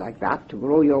things like that, to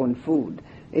grow your own food.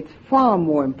 It's far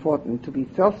more important to be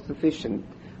self-sufficient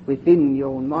within your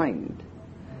own mind.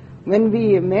 When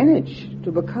we manage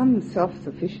to become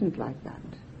self-sufficient like that,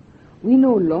 we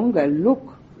no longer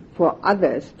look for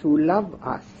others to love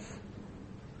us.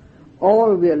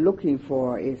 All we are looking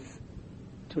for is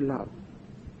to love.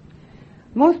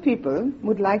 Most people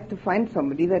would like to find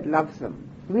somebody that loves them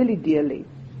really dearly.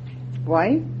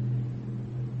 Why?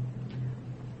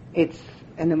 It's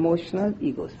an emotional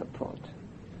ego support.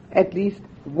 At least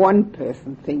one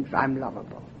person thinks I'm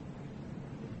lovable.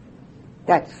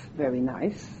 That's very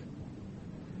nice,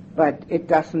 but it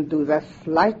doesn't do the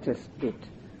slightest bit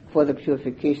for the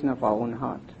purification of our own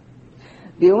heart.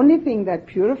 The only thing that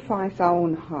purifies our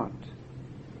own heart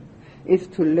is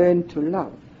to learn to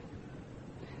love.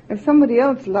 If somebody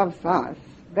else loves us,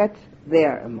 that's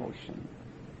their emotion.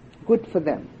 Good for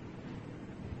them.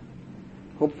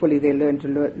 Hopefully they learn to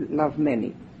love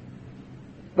many.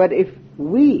 But if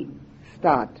we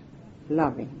start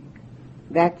loving,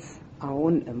 that's our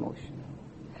own emotion.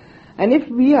 And if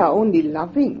we are only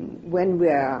loving when we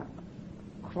are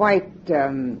quite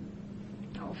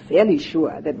fairly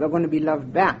sure that we're going to be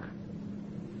loved back,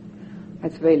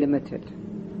 that's very limited.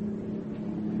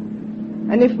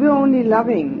 And if we're only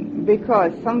loving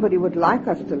because somebody would like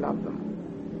us to love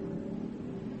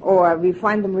them, or we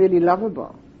find them really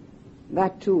lovable,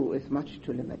 that too is much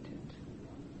too limited.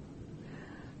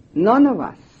 None of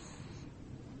us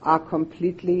are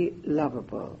completely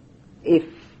lovable if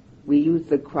we use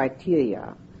the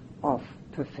criteria of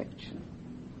perfection.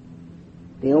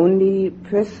 The only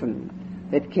person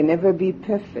that can ever be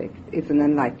perfect is an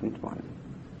enlightened one.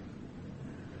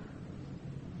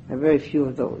 There are very few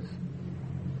of those.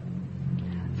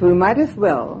 So we might as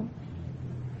well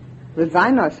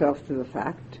resign ourselves to the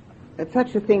fact that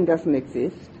such a thing doesn't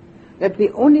exist, that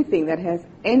the only thing that has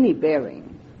any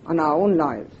bearing on our own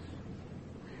lives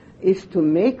is to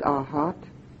make our heart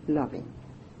loving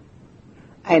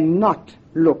and not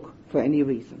look for any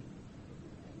reason.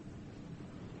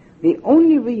 The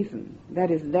only reason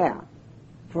that is there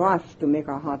for us to make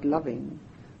our heart loving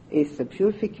is the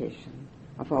purification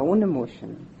of our own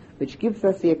emotion, which gives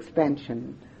us the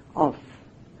expansion of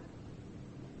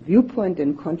viewpoint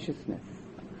and consciousness,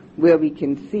 where we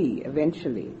can see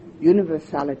eventually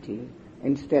universality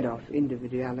instead of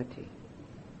individuality.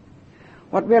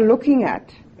 What we're looking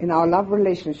at in our love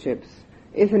relationships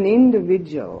is an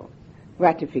individual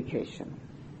gratification.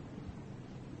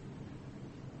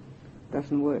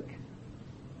 Doesn't work.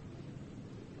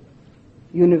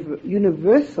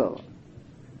 Universal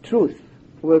truth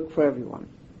works for everyone.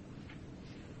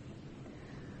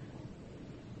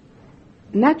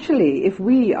 Naturally, if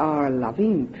we are a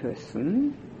loving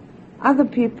person, other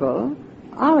people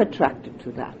are attracted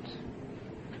to that.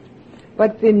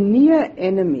 But the near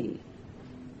enemy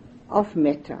of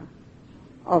metta,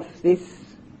 of this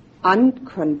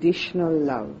unconditional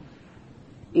love,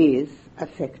 is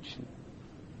affection,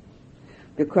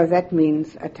 because that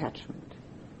means attachment.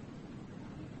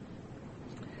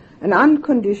 An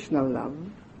unconditional love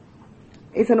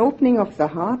is an opening of the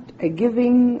heart, a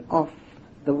giving of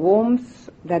the warmth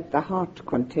that the heart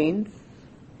contains,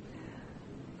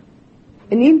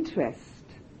 an interest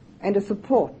and a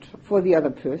support for the other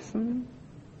person,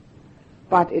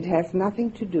 but it has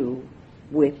nothing to do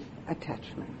with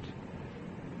attachment.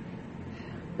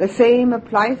 The same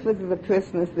applies whether the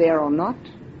person is there or not.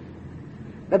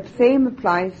 The same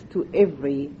applies to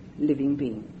every living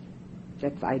being.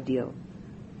 That's ideal.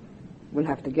 We'll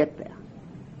have to get there.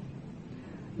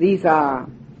 These are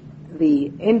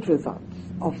the end results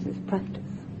of this practice.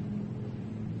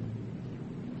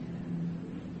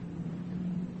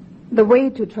 The way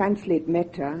to translate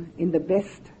metta in the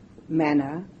best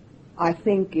manner, I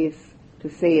think, is to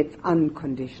say it's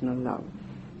unconditional love.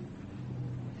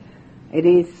 It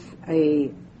is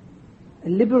a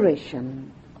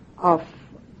liberation of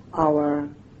our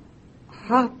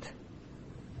heart,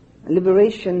 a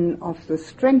liberation of the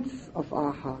strength of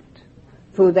our heart,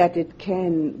 so that it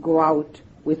can go out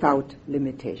without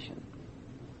limitation.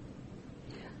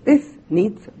 This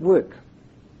needs work.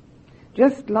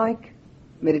 Just like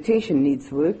meditation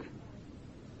needs work,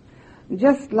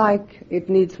 just like it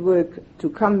needs work to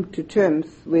come to terms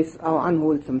with our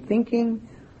unwholesome thinking,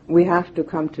 we have to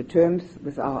come to terms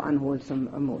with our unwholesome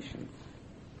emotions.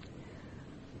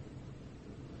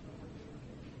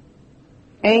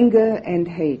 Anger and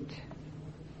hate,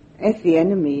 as the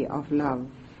enemy of love,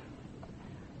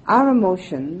 are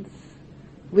emotions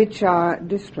which are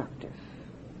destructive.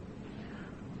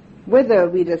 Whether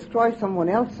we destroy someone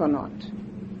else or not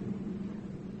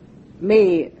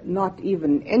may not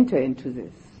even enter into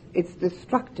this. It's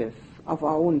destructive of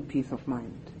our own peace of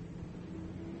mind.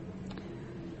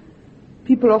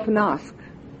 People often ask,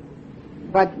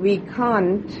 but we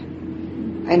can't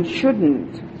and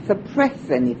shouldn't suppress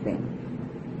anything.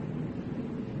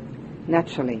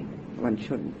 Naturally, one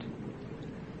shouldn't.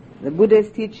 The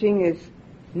Buddha's teaching is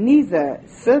neither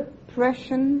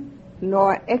suppression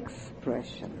nor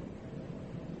expression.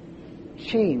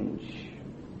 Change.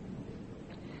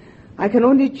 I can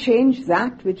only change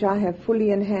that which I have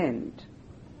fully in hand.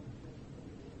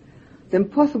 It's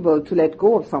impossible to let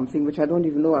go of something which I don't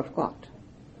even know I've got.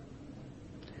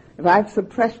 If I've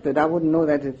suppressed it, I wouldn't know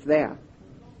that it's there.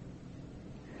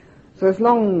 So as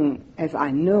long as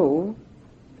I know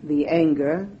the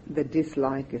anger, the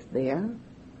dislike is there,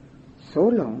 so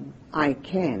long I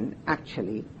can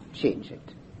actually change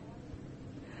it.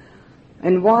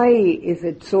 And why is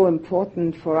it so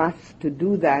important for us to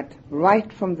do that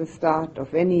right from the start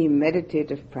of any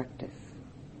meditative practice?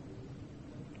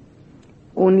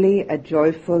 Only a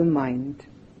joyful mind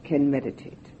can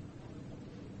meditate.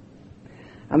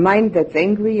 A mind that's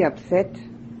angry, upset,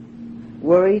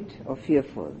 worried, or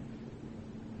fearful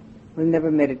will never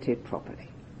meditate properly.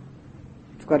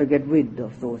 It's got to get rid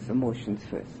of those emotions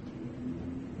first.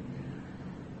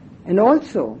 And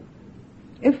also,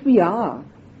 if we are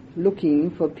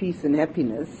looking for peace and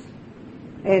happiness,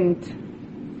 and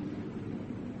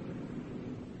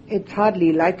it's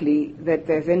hardly likely that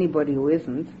there's anybody who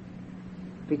isn't,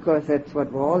 because that's what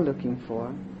we're all looking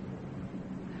for,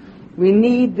 we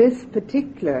need this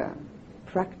particular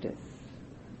practice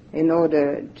in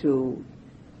order to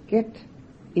get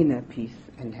inner peace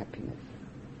and happiness.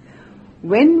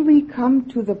 When we come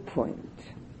to the point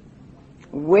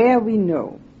where we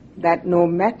know that no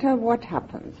matter what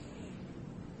happens,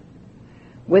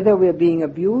 whether we're being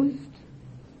abused,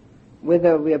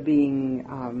 whether we're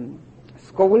being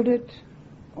scolded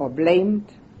or blamed,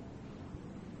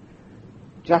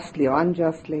 justly or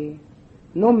unjustly,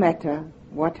 no matter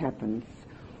what happens,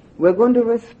 we're going to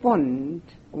respond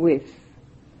with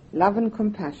love and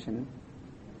compassion.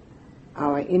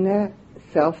 Our inner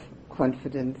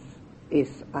self-confidence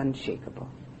is unshakable.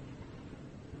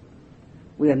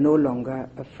 We are no longer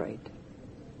afraid.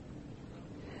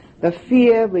 The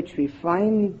fear which we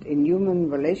find in human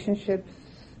relationships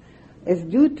is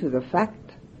due to the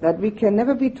fact that we can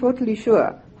never be totally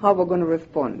sure how we're going to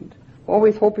respond. We're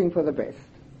always hoping for the best.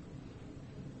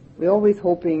 We're always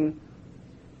hoping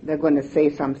they're going to say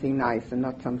something nice and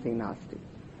not something nasty.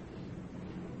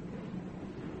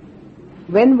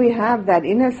 When we have that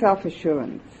inner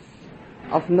self-assurance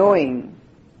of knowing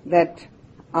that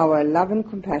our love and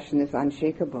compassion is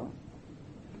unshakable,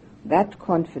 that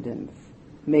confidence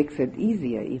makes it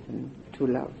easier even to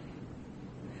love.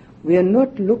 We are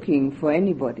not looking for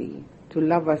anybody to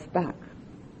love us back.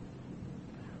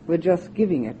 We're just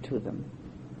giving it to them.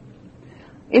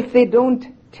 If they don't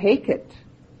take it,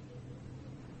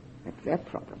 that's their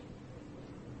problem.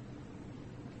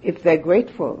 If they're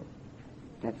grateful,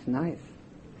 that's nice.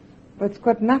 But it's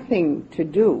got nothing to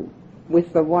do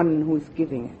with the one who's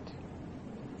giving it.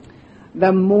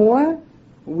 The more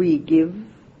we give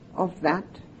of that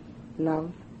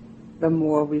love, the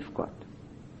more we've got.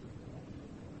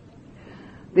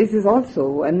 This is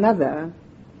also another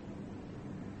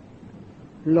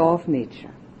law of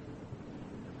nature.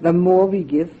 The more we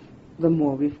give, the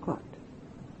more we've got.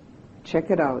 Check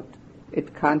it out.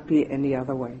 It can't be any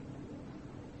other way.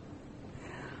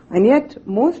 And yet,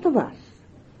 most of us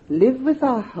live with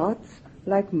our hearts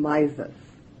like misers.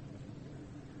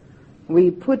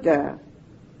 We put a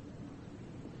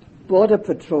border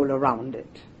patrol around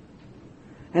it.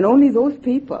 And only those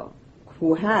people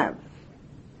who have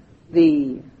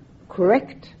the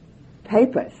correct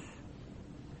papers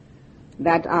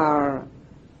that are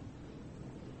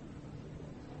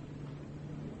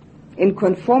in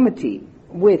conformity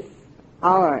with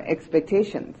our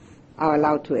expectations are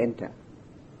allowed to enter.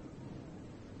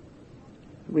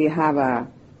 We have a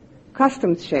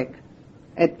customs check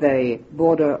at the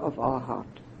border of our heart.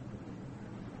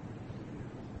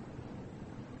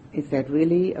 Is that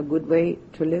really a good way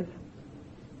to live?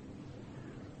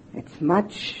 It's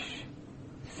much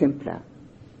simpler,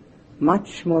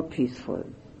 much more peaceful,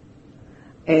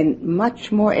 and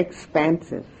much more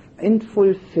expansive and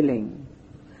fulfilling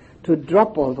to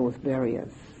drop all those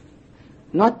barriers,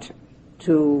 not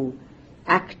to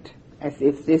act as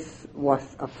if this was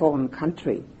a foreign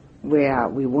country where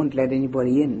we won't let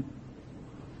anybody in,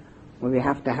 where we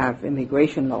have to have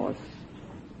immigration laws,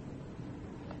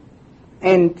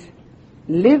 and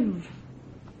live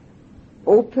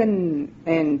open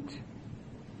and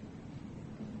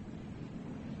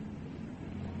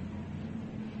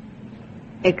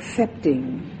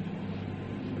accepting,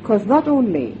 because not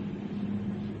only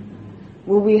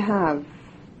will we have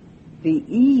the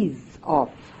ease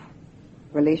of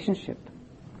relationship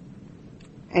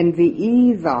and the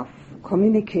ease of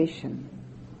communication,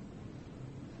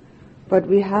 but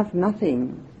we have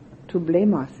nothing to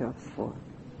blame ourselves for.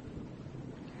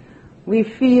 We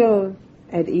feel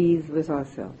at ease with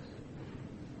ourselves.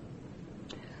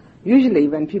 Usually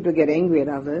when people get angry at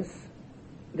others,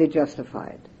 they justify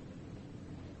it.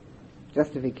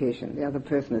 Justification. The other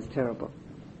person is terrible.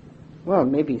 Well,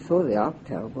 maybe so, they are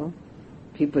terrible.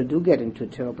 People do get into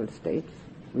terrible states.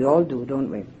 We all do, don't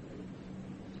we?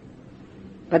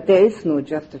 But there is no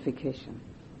justification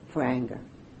for anger.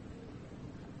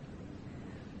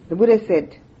 The Buddha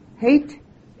said, hate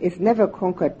is never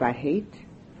conquered by hate.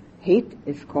 Hate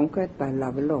is conquered by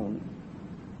love alone.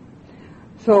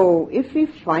 So if we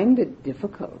find it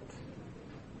difficult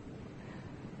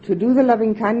to do the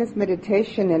loving kindness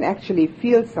meditation and actually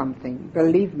feel something,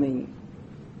 believe me,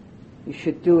 you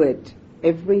should do it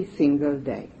every single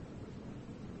day.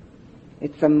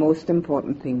 It's the most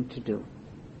important thing to do.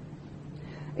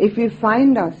 If we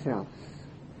find ourselves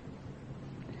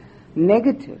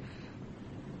negative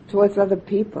towards other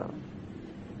people,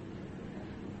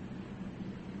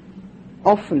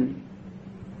 often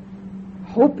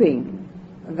hoping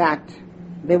that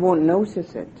they won't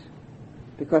notice it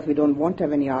because we don't want to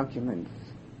have any arguments,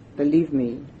 believe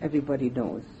me, everybody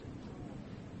knows.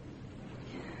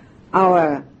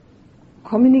 Our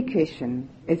communication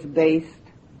is based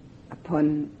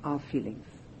upon our feelings.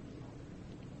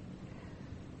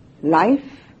 Life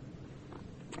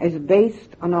is based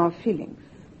on our feelings.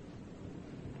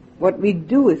 What we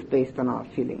do is based on our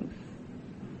feelings.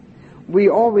 We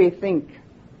always think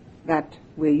that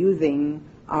we're using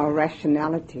our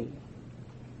rationality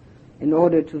in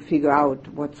order to figure out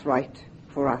what's right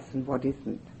for us and what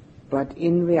isn't. But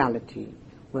in reality,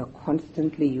 we're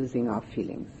constantly using our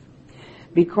feelings.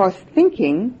 Because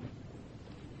thinking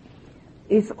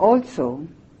is also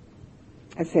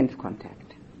a sense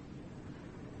contact.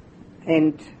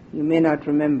 And you may not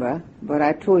remember, but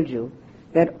I told you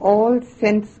that all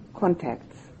sense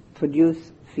contacts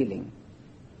produce feeling.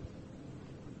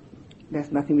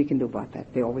 There's nothing we can do about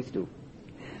that. They always do.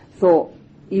 So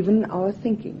even our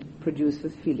thinking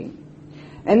produces feeling.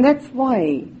 And that's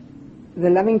why the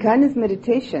loving kindness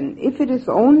meditation, if it is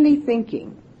only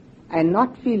thinking and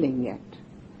not feeling yet,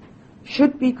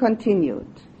 should be continued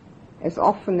as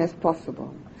often as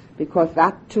possible, because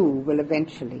that too will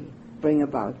eventually bring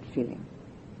about feeling.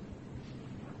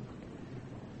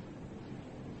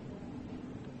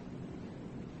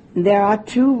 There are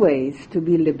two ways to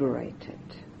be liberated.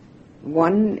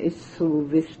 One is through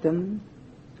wisdom,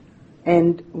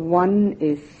 and one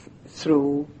is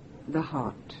through the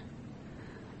heart.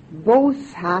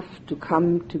 Both have to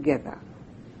come together.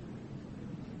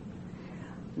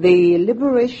 The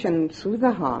liberation through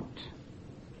the heart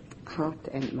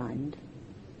and mind,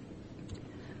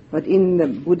 but in the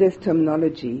Buddhist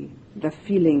terminology, the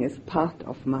feeling is part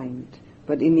of mind,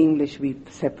 but in English we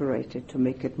separate it to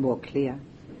make it more clear.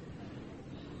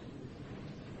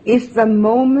 is the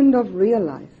moment of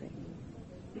realizing.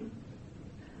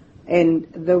 And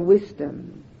the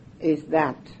wisdom is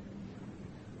that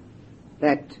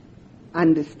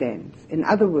understands. In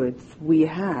other words, we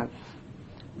have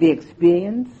the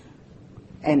experience,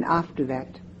 and after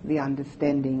that, the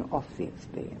understanding of the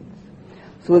experience.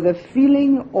 So the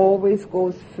feeling always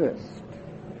goes first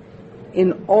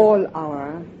in all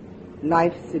our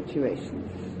life situations.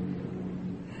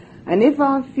 And if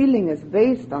our feeling is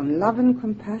based on love and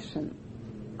compassion,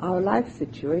 our life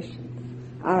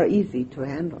situations are easy to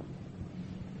handle.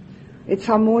 It's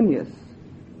harmonious.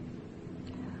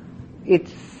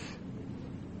 It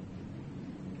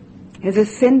has a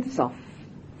sense of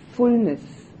fullness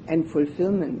and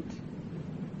fulfillment.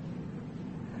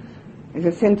 There's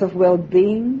a sense of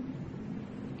well-being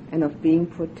and of being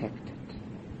protected.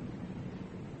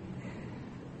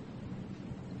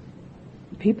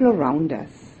 People around us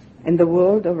and the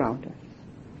world around us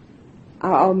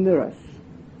are our mirrors.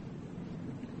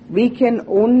 We can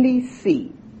only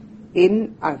see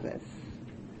in others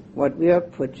what we are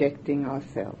projecting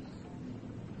ourselves.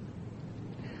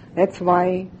 That's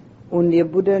why only a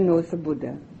Buddha knows a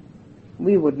Buddha.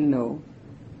 We wouldn't know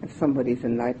if somebody's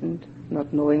enlightened,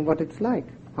 not knowing what it's like.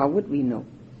 How would we know?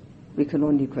 We can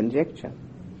only conjecture.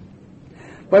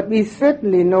 But we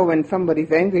certainly know when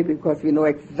somebody's angry because we know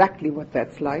exactly what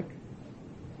that's like.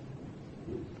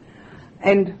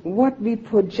 And what we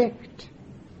project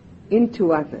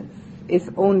into others is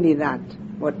only that,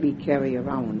 what we carry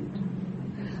around.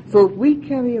 So if we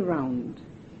carry around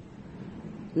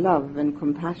love and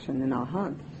compassion in our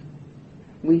hearts,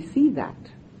 we see that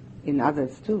in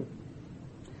others too.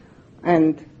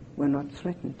 And we're not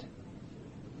threatened.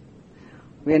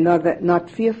 We're not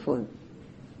fearful.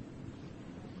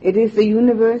 It is the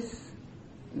universe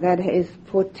that is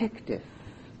protective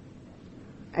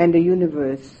and a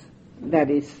universe that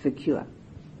is secure.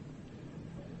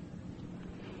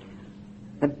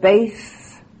 The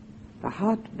base, the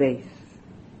heart base,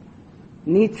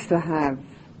 needs to have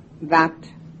that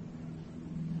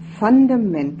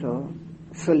fundamental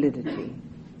solidity.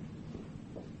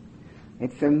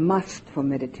 It's a must for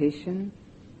meditation.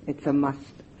 It's a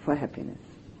must for happiness.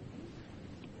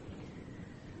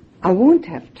 I won't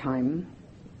have time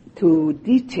to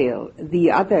detail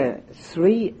the other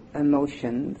three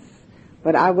emotions,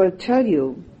 but I will tell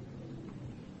you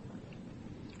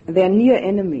they're near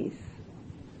enemies,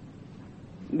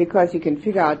 because you can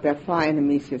figure out they're far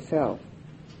enemies yourself.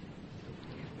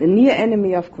 The near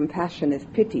enemy of compassion is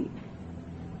pity.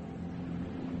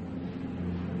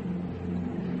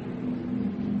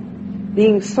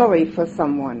 Being sorry for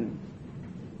someone.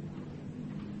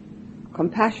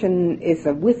 Compassion is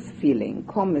a with feeling.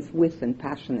 Com is with and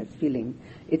passion is feeling.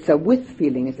 It's a with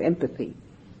feeling, it's empathy.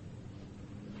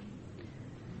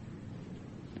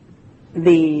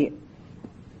 The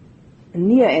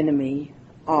near enemy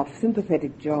of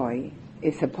sympathetic joy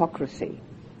is hypocrisy.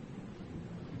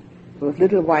 Those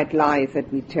little white lies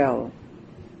that we tell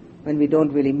when we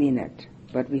don't really mean it,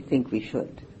 but we think we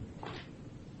should.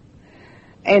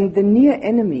 And the near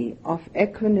enemy of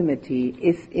equanimity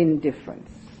is indifference.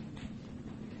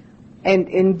 And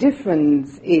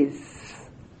indifference is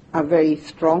a very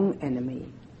strong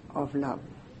enemy of love.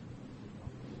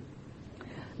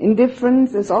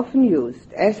 Indifference is often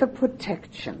used as a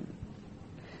protection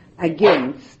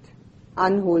against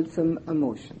unwholesome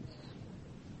emotions.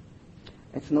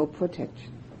 It's no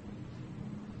protection,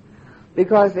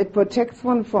 because it protects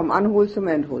one from unwholesome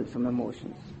and wholesome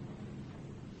emotions.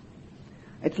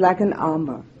 It's like an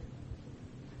armor,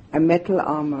 a metal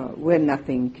armor where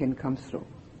nothing can come through.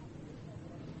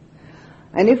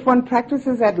 And if one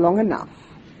practices that long enough,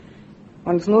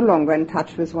 one's no longer in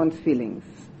touch with one's feelings.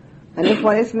 And if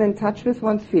one isn't in touch with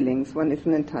one's feelings, one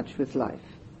isn't in touch with life.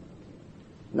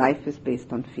 Life is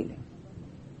based on feeling.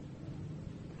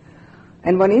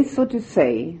 And one is, so to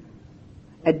say,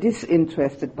 a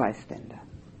disinterested bystander.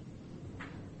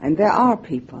 And there are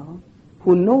people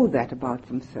who know that about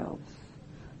themselves,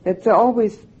 that they're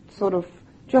always sort of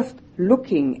just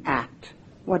looking at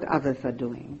what others are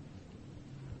doing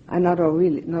and not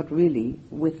really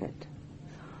with it.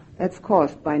 That's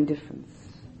caused by indifference.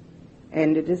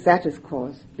 And that is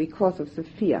caused because of the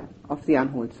fear of the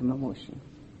unwholesome emotion.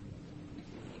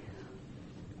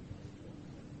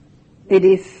 It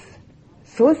is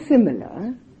so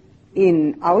similar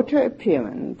in outer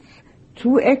appearance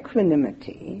to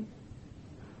equanimity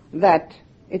that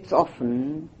it's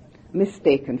often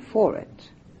mistaken for it,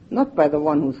 not by the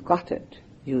one who's got it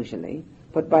usually,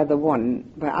 but by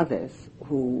others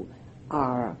who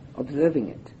are observing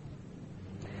it.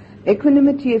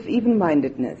 Equanimity is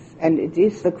even-mindedness, and it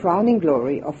is the crowning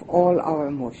glory of all our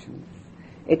emotions.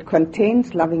 It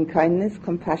contains loving kindness,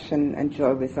 compassion, and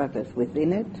joy with others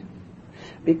within it,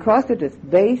 because it is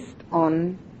based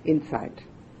on insight.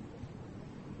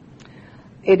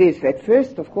 It is, at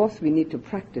first, of course, we need to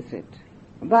practice it.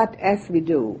 But as we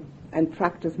do, and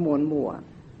practice more and more,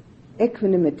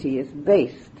 equanimity is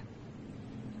based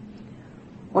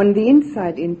on the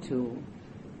insight into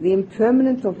the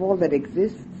impermanence of all that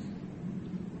exists,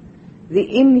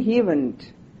 the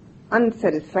inherent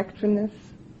unsatisfactoriness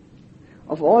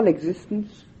of all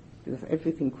existence, because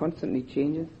everything constantly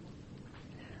changes,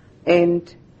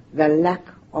 and the lack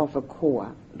of a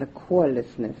core, the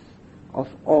corelessness of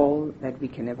all that we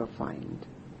can ever find.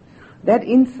 That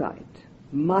insight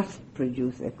must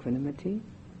produce equanimity,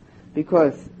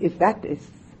 because if that is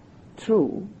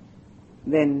true,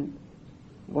 then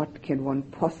what can one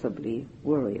possibly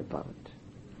worry about?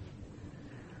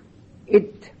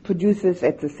 It produces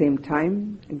at the same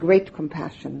time great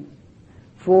compassion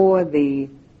for the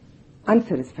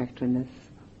unsatisfactoriness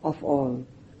of all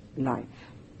life.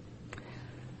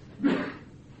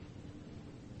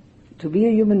 To be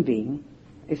a human being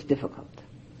is difficult.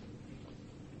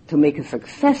 To make a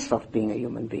success of being a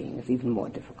human being is even more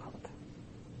difficult.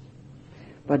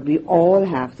 But we all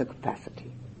have the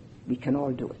capacity. We can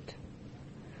all do it.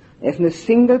 There's no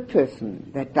single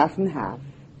person that doesn't have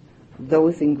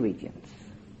those ingredients.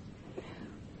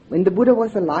 When the Buddha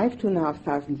was alive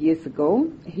 2,500 years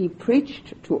ago, he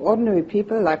preached to ordinary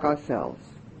people like ourselves,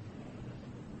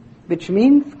 which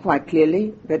means quite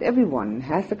clearly that everyone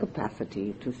has the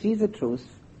capacity to see the truth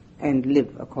and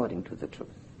live according to the truth.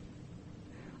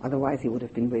 Otherwise he would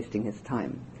have been wasting his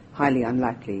time, highly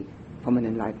unlikely from an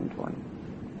enlightened one.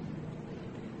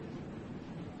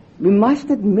 We must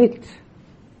admit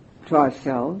to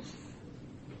ourselves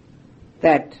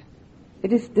that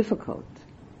it is difficult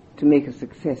to make a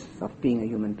success of being a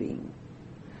human being.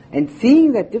 And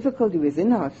seeing that difficulty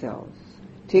within ourselves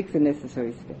takes the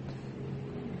necessary steps.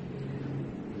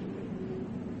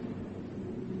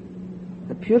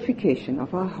 The purification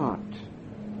of our heart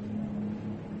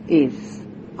is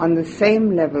on the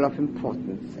same level of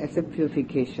importance as the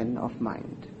purification of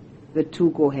mind. The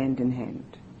two go hand in hand.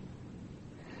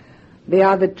 They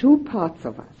are the two parts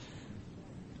of us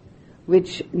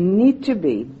which need to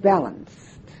be balanced.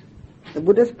 The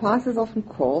Buddha's path is often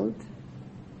called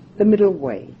the middle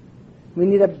way. We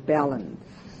need a balance.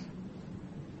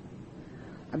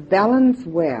 A balance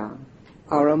where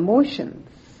our emotions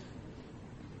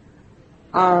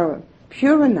are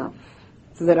pure enough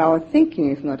so that our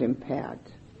thinking is not impaired,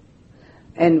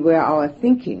 and where our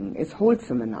thinking is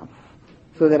wholesome enough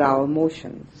so that our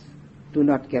emotions do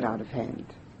not get out of hand.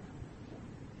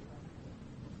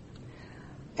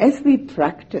 As we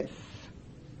practice,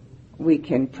 we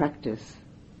can practice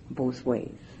both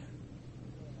ways.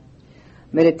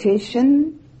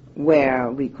 Meditation,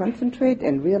 where we concentrate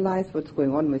and realize what's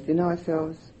going on within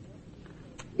ourselves,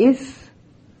 is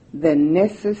the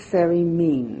necessary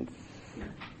means.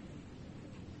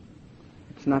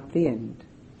 It's not the end,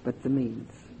 but the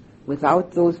means.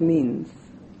 Without those means,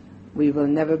 we will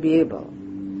never be able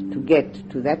to get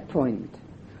to that point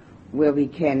where we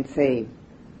can say,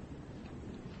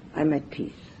 I'm at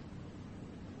peace.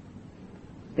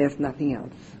 There's nothing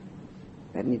else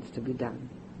that needs to be done.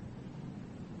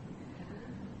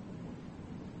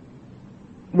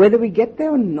 Whether we get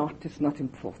there or not is not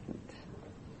important.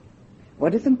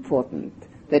 What is important?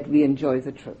 That we enjoy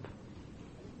the trip.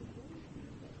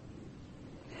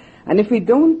 And if we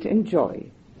don't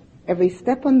enjoy every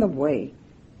step on the way,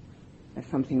 there's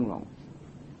something wrong.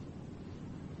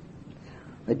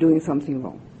 We're doing something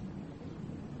wrong.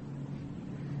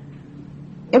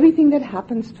 Everything that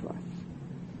happens to us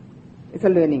is a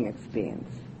learning experience.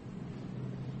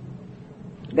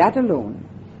 That alone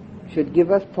should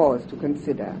give us pause to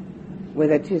consider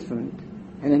whether it isn't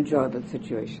an enjoyable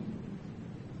situation.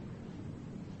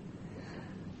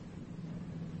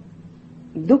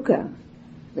 Dukkha,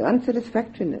 the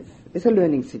unsatisfactoriness, is a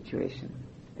learning situation.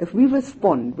 If we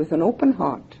respond with an open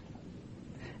heart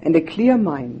and a clear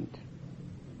mind,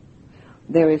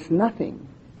 there is nothing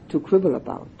to quibble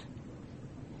about.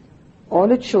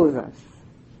 All it shows us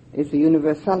is the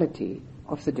universality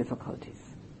of the difficulties.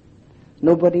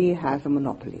 Nobody has a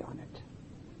monopoly on it.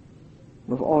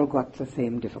 We've all got the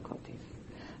same difficulties.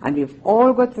 And we've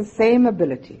all got the same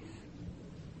abilities.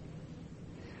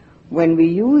 When we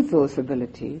use those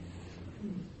abilities,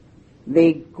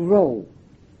 they grow.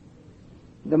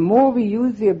 The more we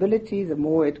use the ability, the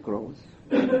more it grows.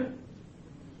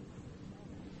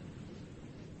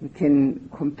 We can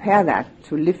compare that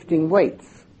to lifting weights.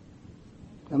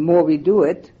 The more we do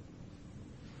it,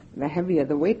 the heavier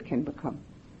the weight can become.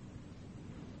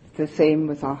 It's the same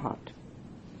with our heart.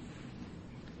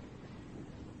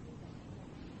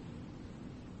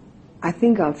 I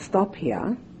think I'll stop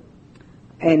here,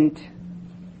 and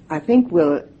I think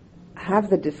we'll have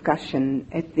the discussion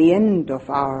at the end of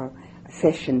our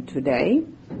session today,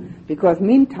 because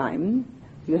meantime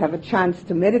you have a chance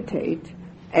to meditate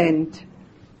and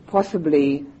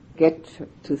possibly get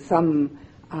to some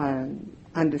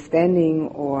understanding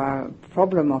or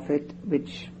problem of it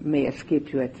which may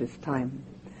escape you at this time.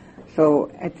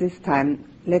 So at this time,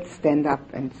 let's stand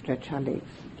up and stretch our legs.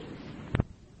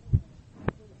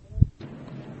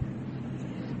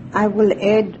 I will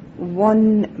add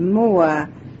one more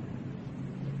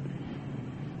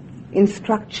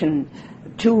instruction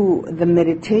to the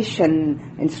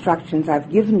meditation instructions I've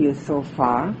given you so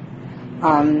far.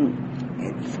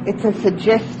 It's a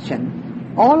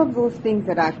suggestion. All of those things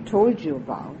that I've told you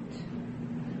about,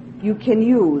 you can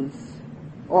use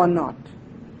or not.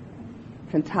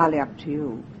 It's entirely up to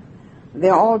you.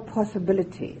 They're all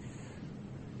possibilities.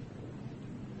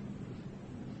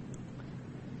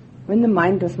 When the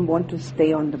mind doesn't want to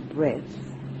stay on the breath,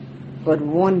 but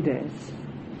wanders,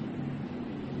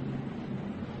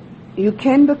 you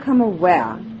can become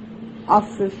aware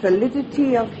of the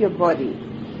solidity of your body,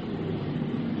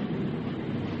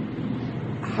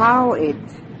 how it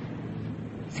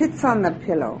sits on the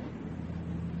pillow,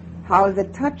 how the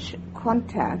touch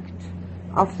contact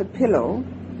of the pillow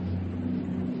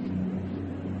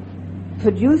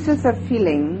produces a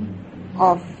feeling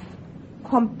of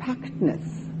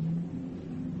compactness.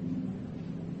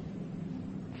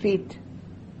 Feet,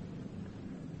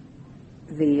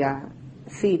 the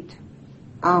seat,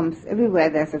 arms, everywhere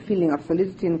there's a feeling of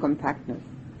solidity and compactness.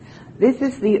 This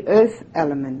is the earth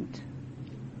element,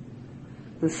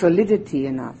 the solidity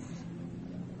in us.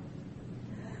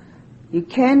 You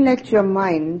can let your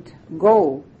mind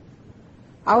go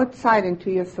outside into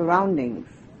your surroundings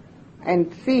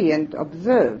and see and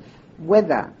observe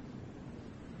whether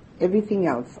everything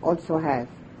else also has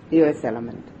the earth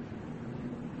element.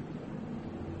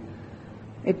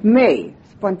 It may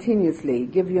spontaneously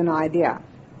give you an idea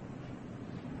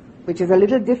which is a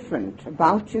little different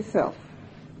about yourself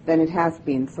than it has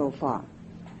been so far.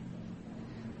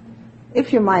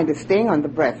 If your mind is staying on the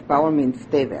breath, by all means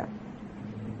stay there.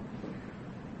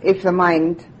 If the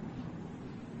mind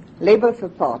labels a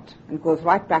thought and goes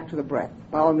right back to the breath,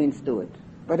 by all means do it.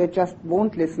 But it just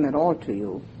won't listen at all to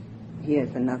you.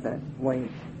 Here's another way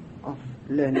of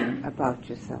learning about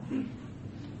yourself.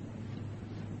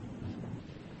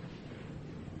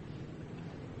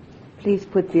 Please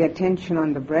put the attention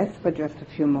on the breath for just a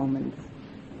few moments.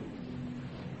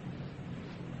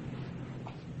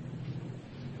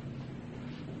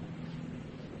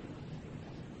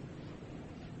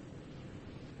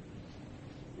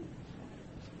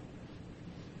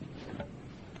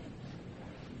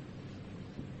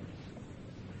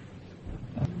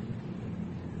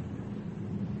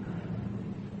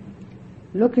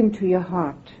 Look into your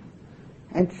heart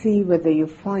and see whether you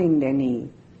find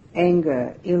any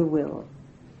anger, ill will,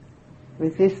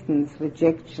 resistance,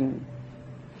 rejection,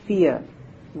 fear,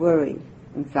 worry,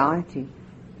 anxiety,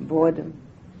 boredom,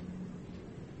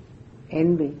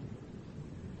 envy.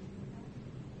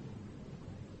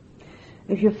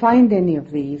 If you find any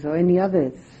of these or any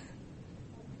others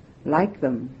like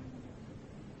them,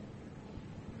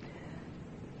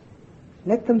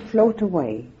 let them float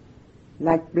away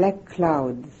like black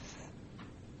clouds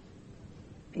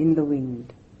in the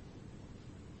wind.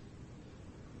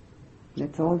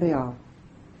 That's all they are.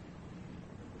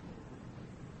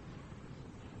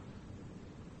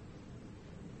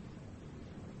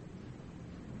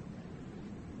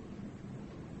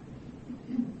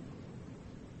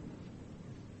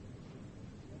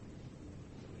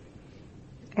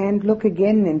 And look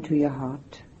again into your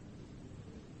heart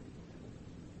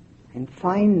and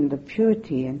find the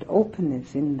purity and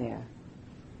openness in there.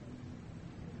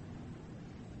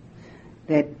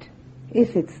 That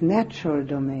is its natural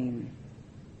domain.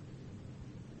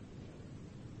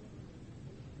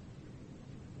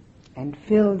 And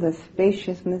fill the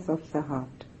spaciousness of the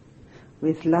heart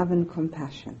with love and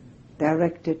compassion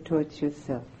directed towards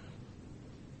yourself.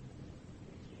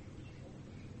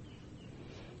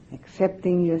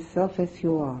 Accepting yourself as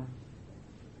you are.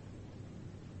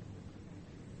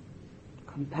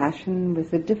 Compassion with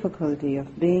the difficulty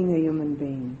of being a human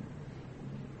being.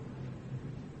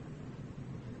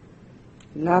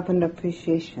 Love and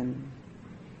appreciation.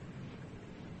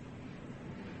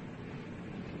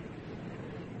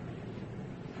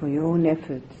 For your own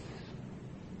efforts.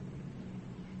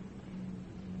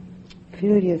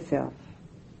 Fill yourself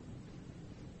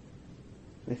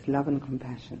with love and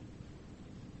compassion.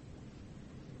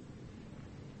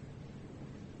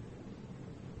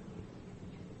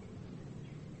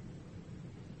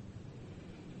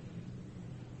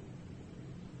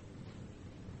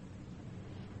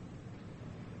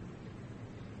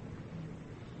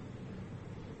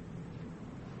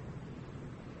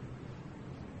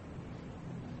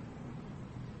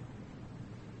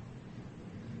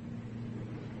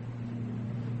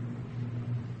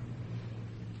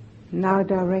 Now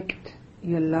direct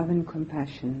your love and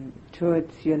compassion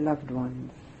towards your loved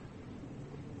ones,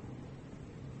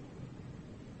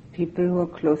 people who are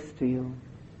close to you,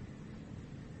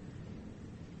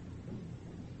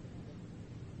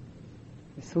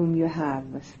 with whom you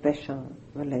have a special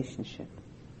relationship.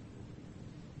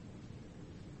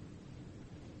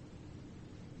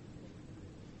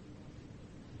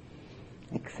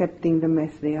 Accepting them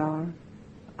as they are,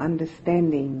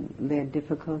 understanding their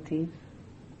difficulties,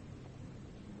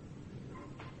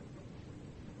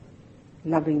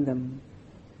 loving them,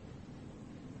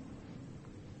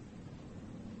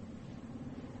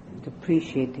 and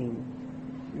appreciating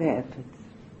their efforts.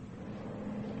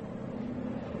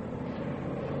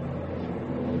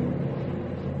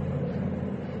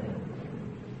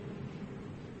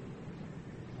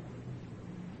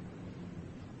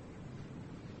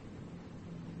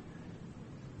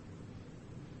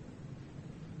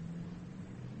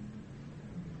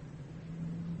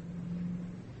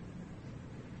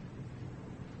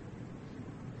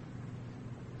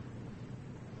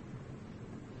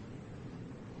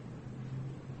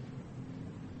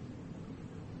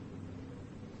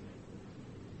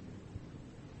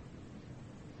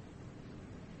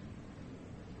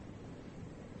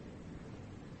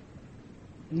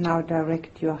 Now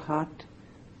direct your heart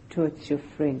towards your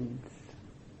friends,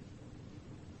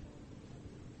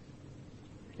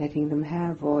 letting them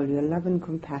have all your love and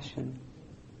compassion,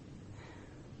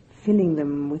 filling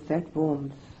them with that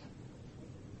warmth,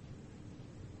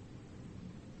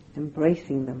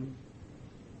 embracing them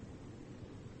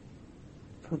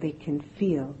so they can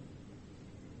feel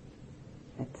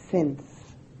that sense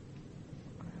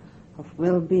of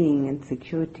well-being and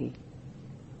security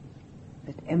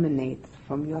that emanates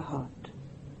from your heart.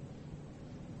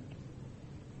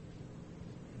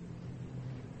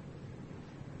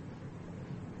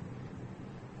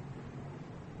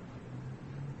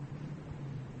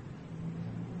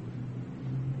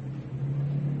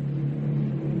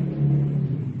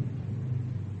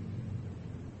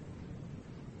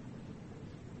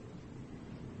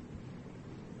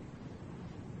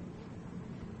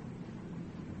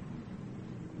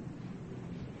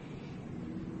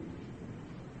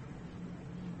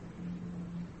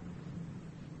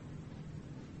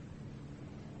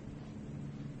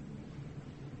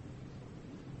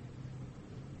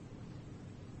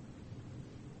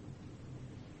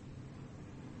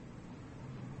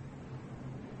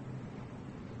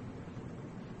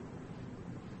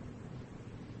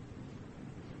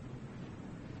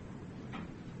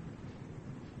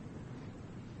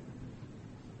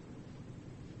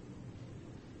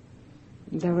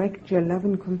 Direct your love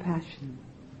and compassion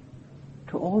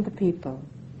to all the people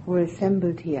who are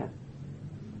assembled here,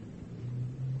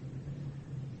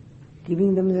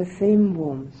 giving them the same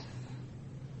warmth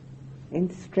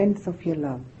and strength of your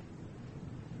love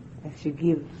as you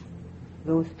give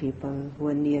those people who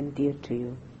are near and dear to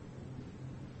you.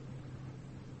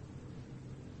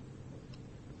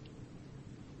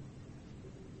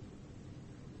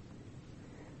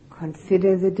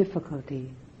 Consider the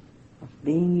difficulty of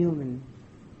being human.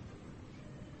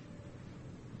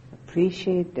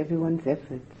 Appreciate everyone's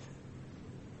efforts.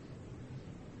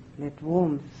 Let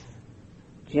warmth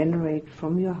generate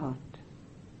from your heart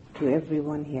to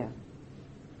everyone here.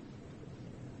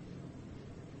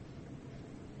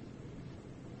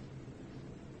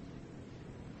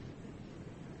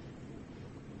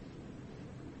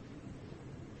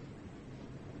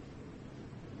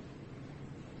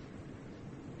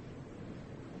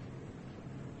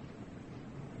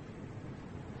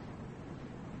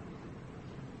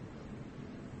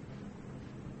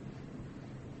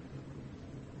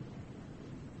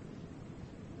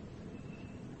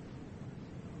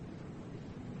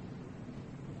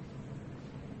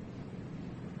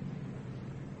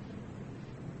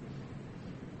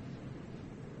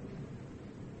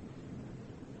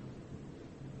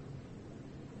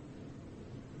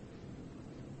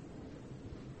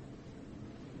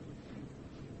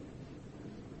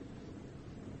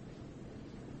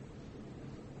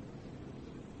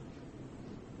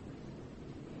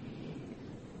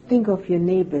 Think of your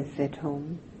neighbors at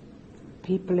home,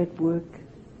 people at work,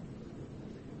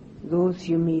 those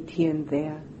you meet here and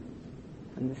there,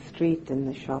 on the street and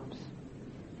the shops,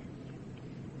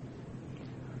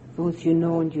 those you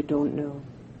know and you don't know.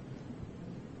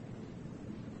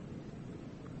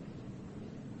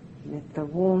 Let the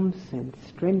warmth and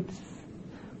strength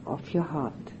of your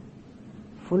heart,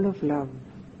 full of love,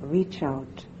 reach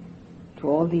out to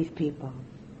all these people,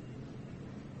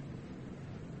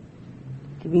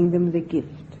 giving them the gift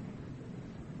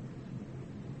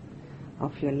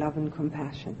of your love and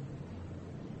compassion.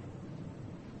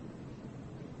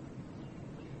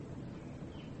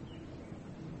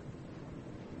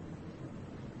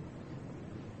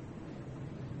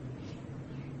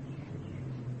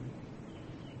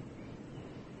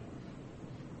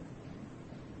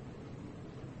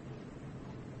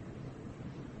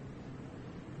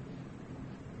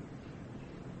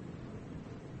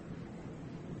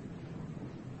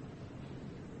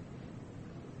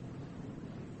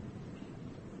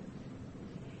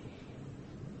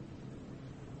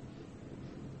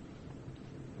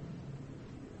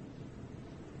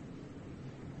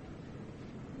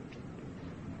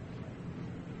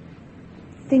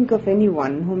 think of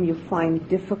anyone whom you find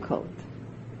difficult.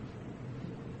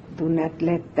 Do not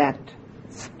let that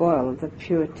spoil the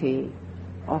purity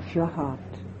of your heart.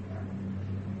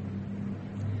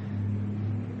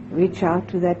 Reach out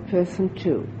to that person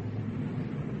too,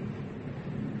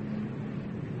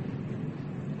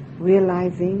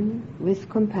 realizing with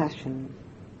compassion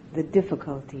the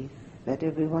difficulties that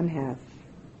everyone has,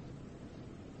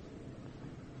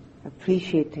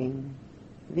 appreciating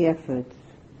the efforts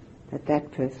that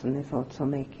that person is also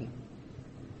making.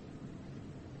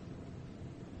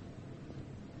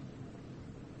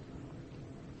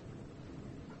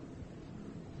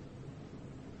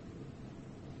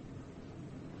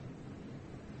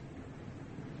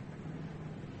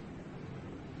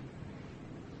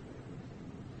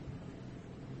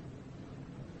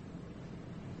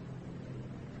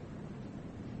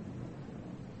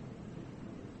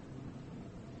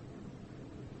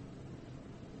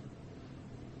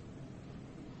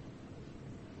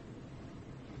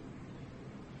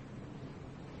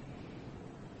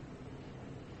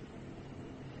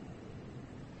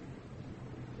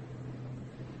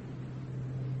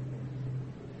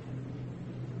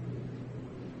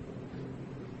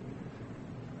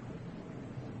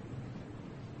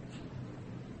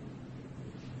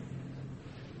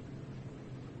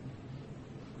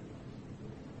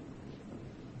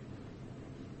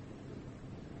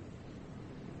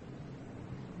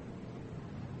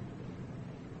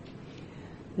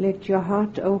 Let your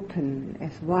heart open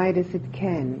as wide as it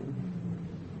can,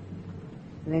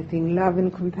 letting love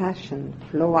and compassion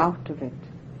flow out of it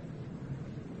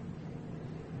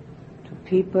to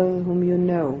people whom you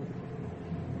know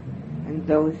and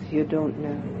those you don't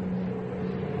know.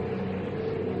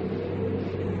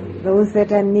 Those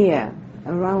that are near,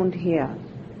 around here,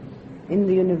 in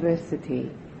the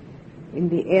university, in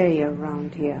the area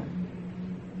around here.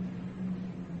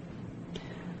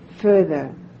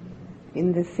 Further,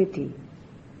 in the city,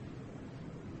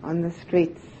 on the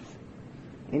streets,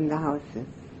 in the houses,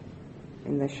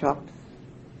 in the shops,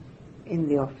 in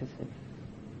the offices.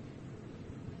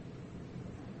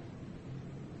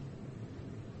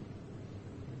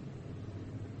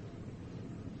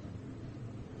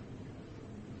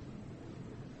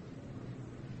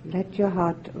 Let your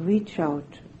heart reach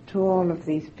out to all of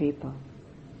these people.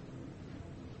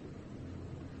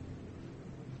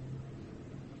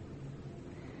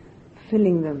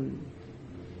 Filling them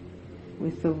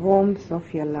with the warmth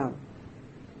of your love,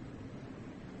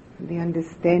 the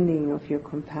understanding of your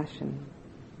compassion.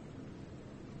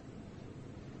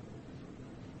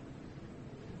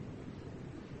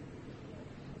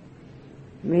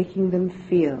 Making them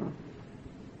feel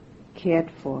cared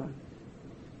for.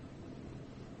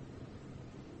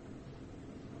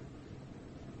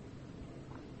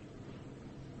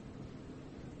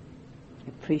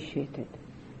 Appreciated.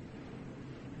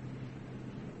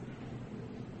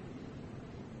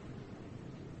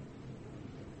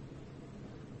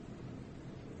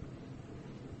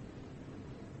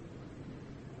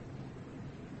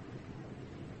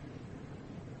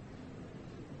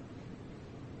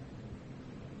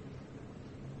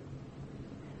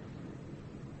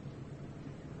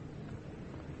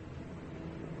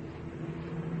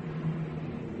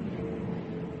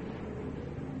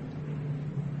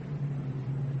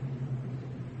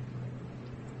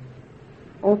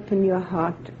 Open your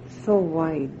heart so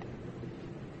wide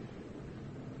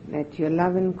that your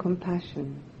love and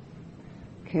compassion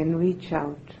can reach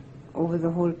out over the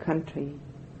whole country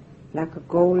like a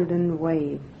golden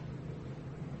wave.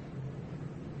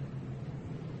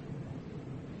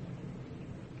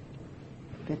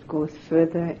 That goes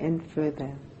further and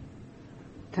further,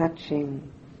 touching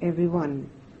everyone.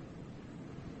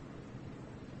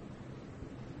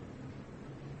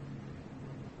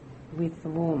 With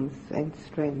warmth and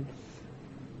strength.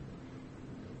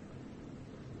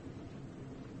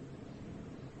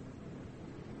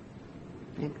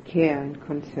 And care and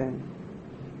concern.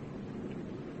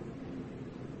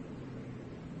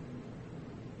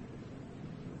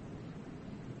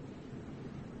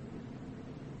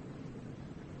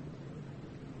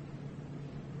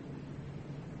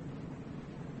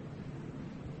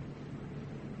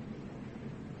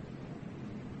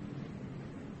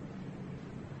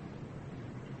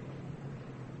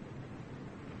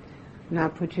 Now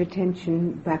put your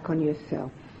attention back on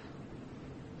yourself.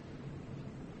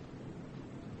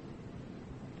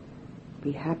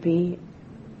 Be happy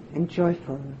and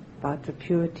joyful about the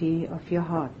purity of your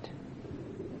heart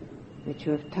that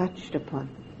you have touched upon.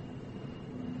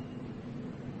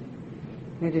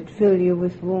 Let it fill you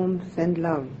with warmth and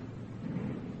love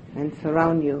and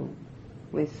surround you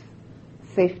with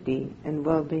safety and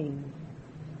well-being.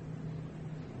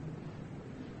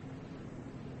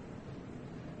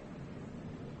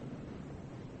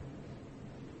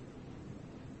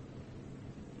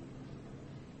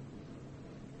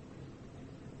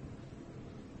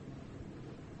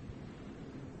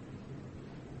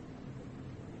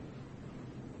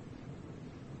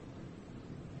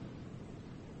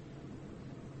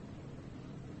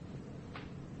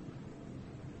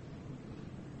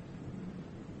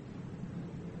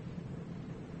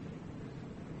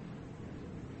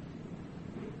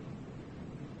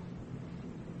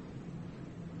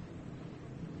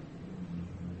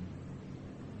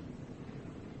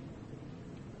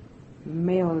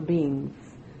 male beings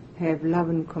have love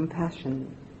and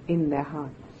compassion in their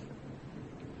hearts.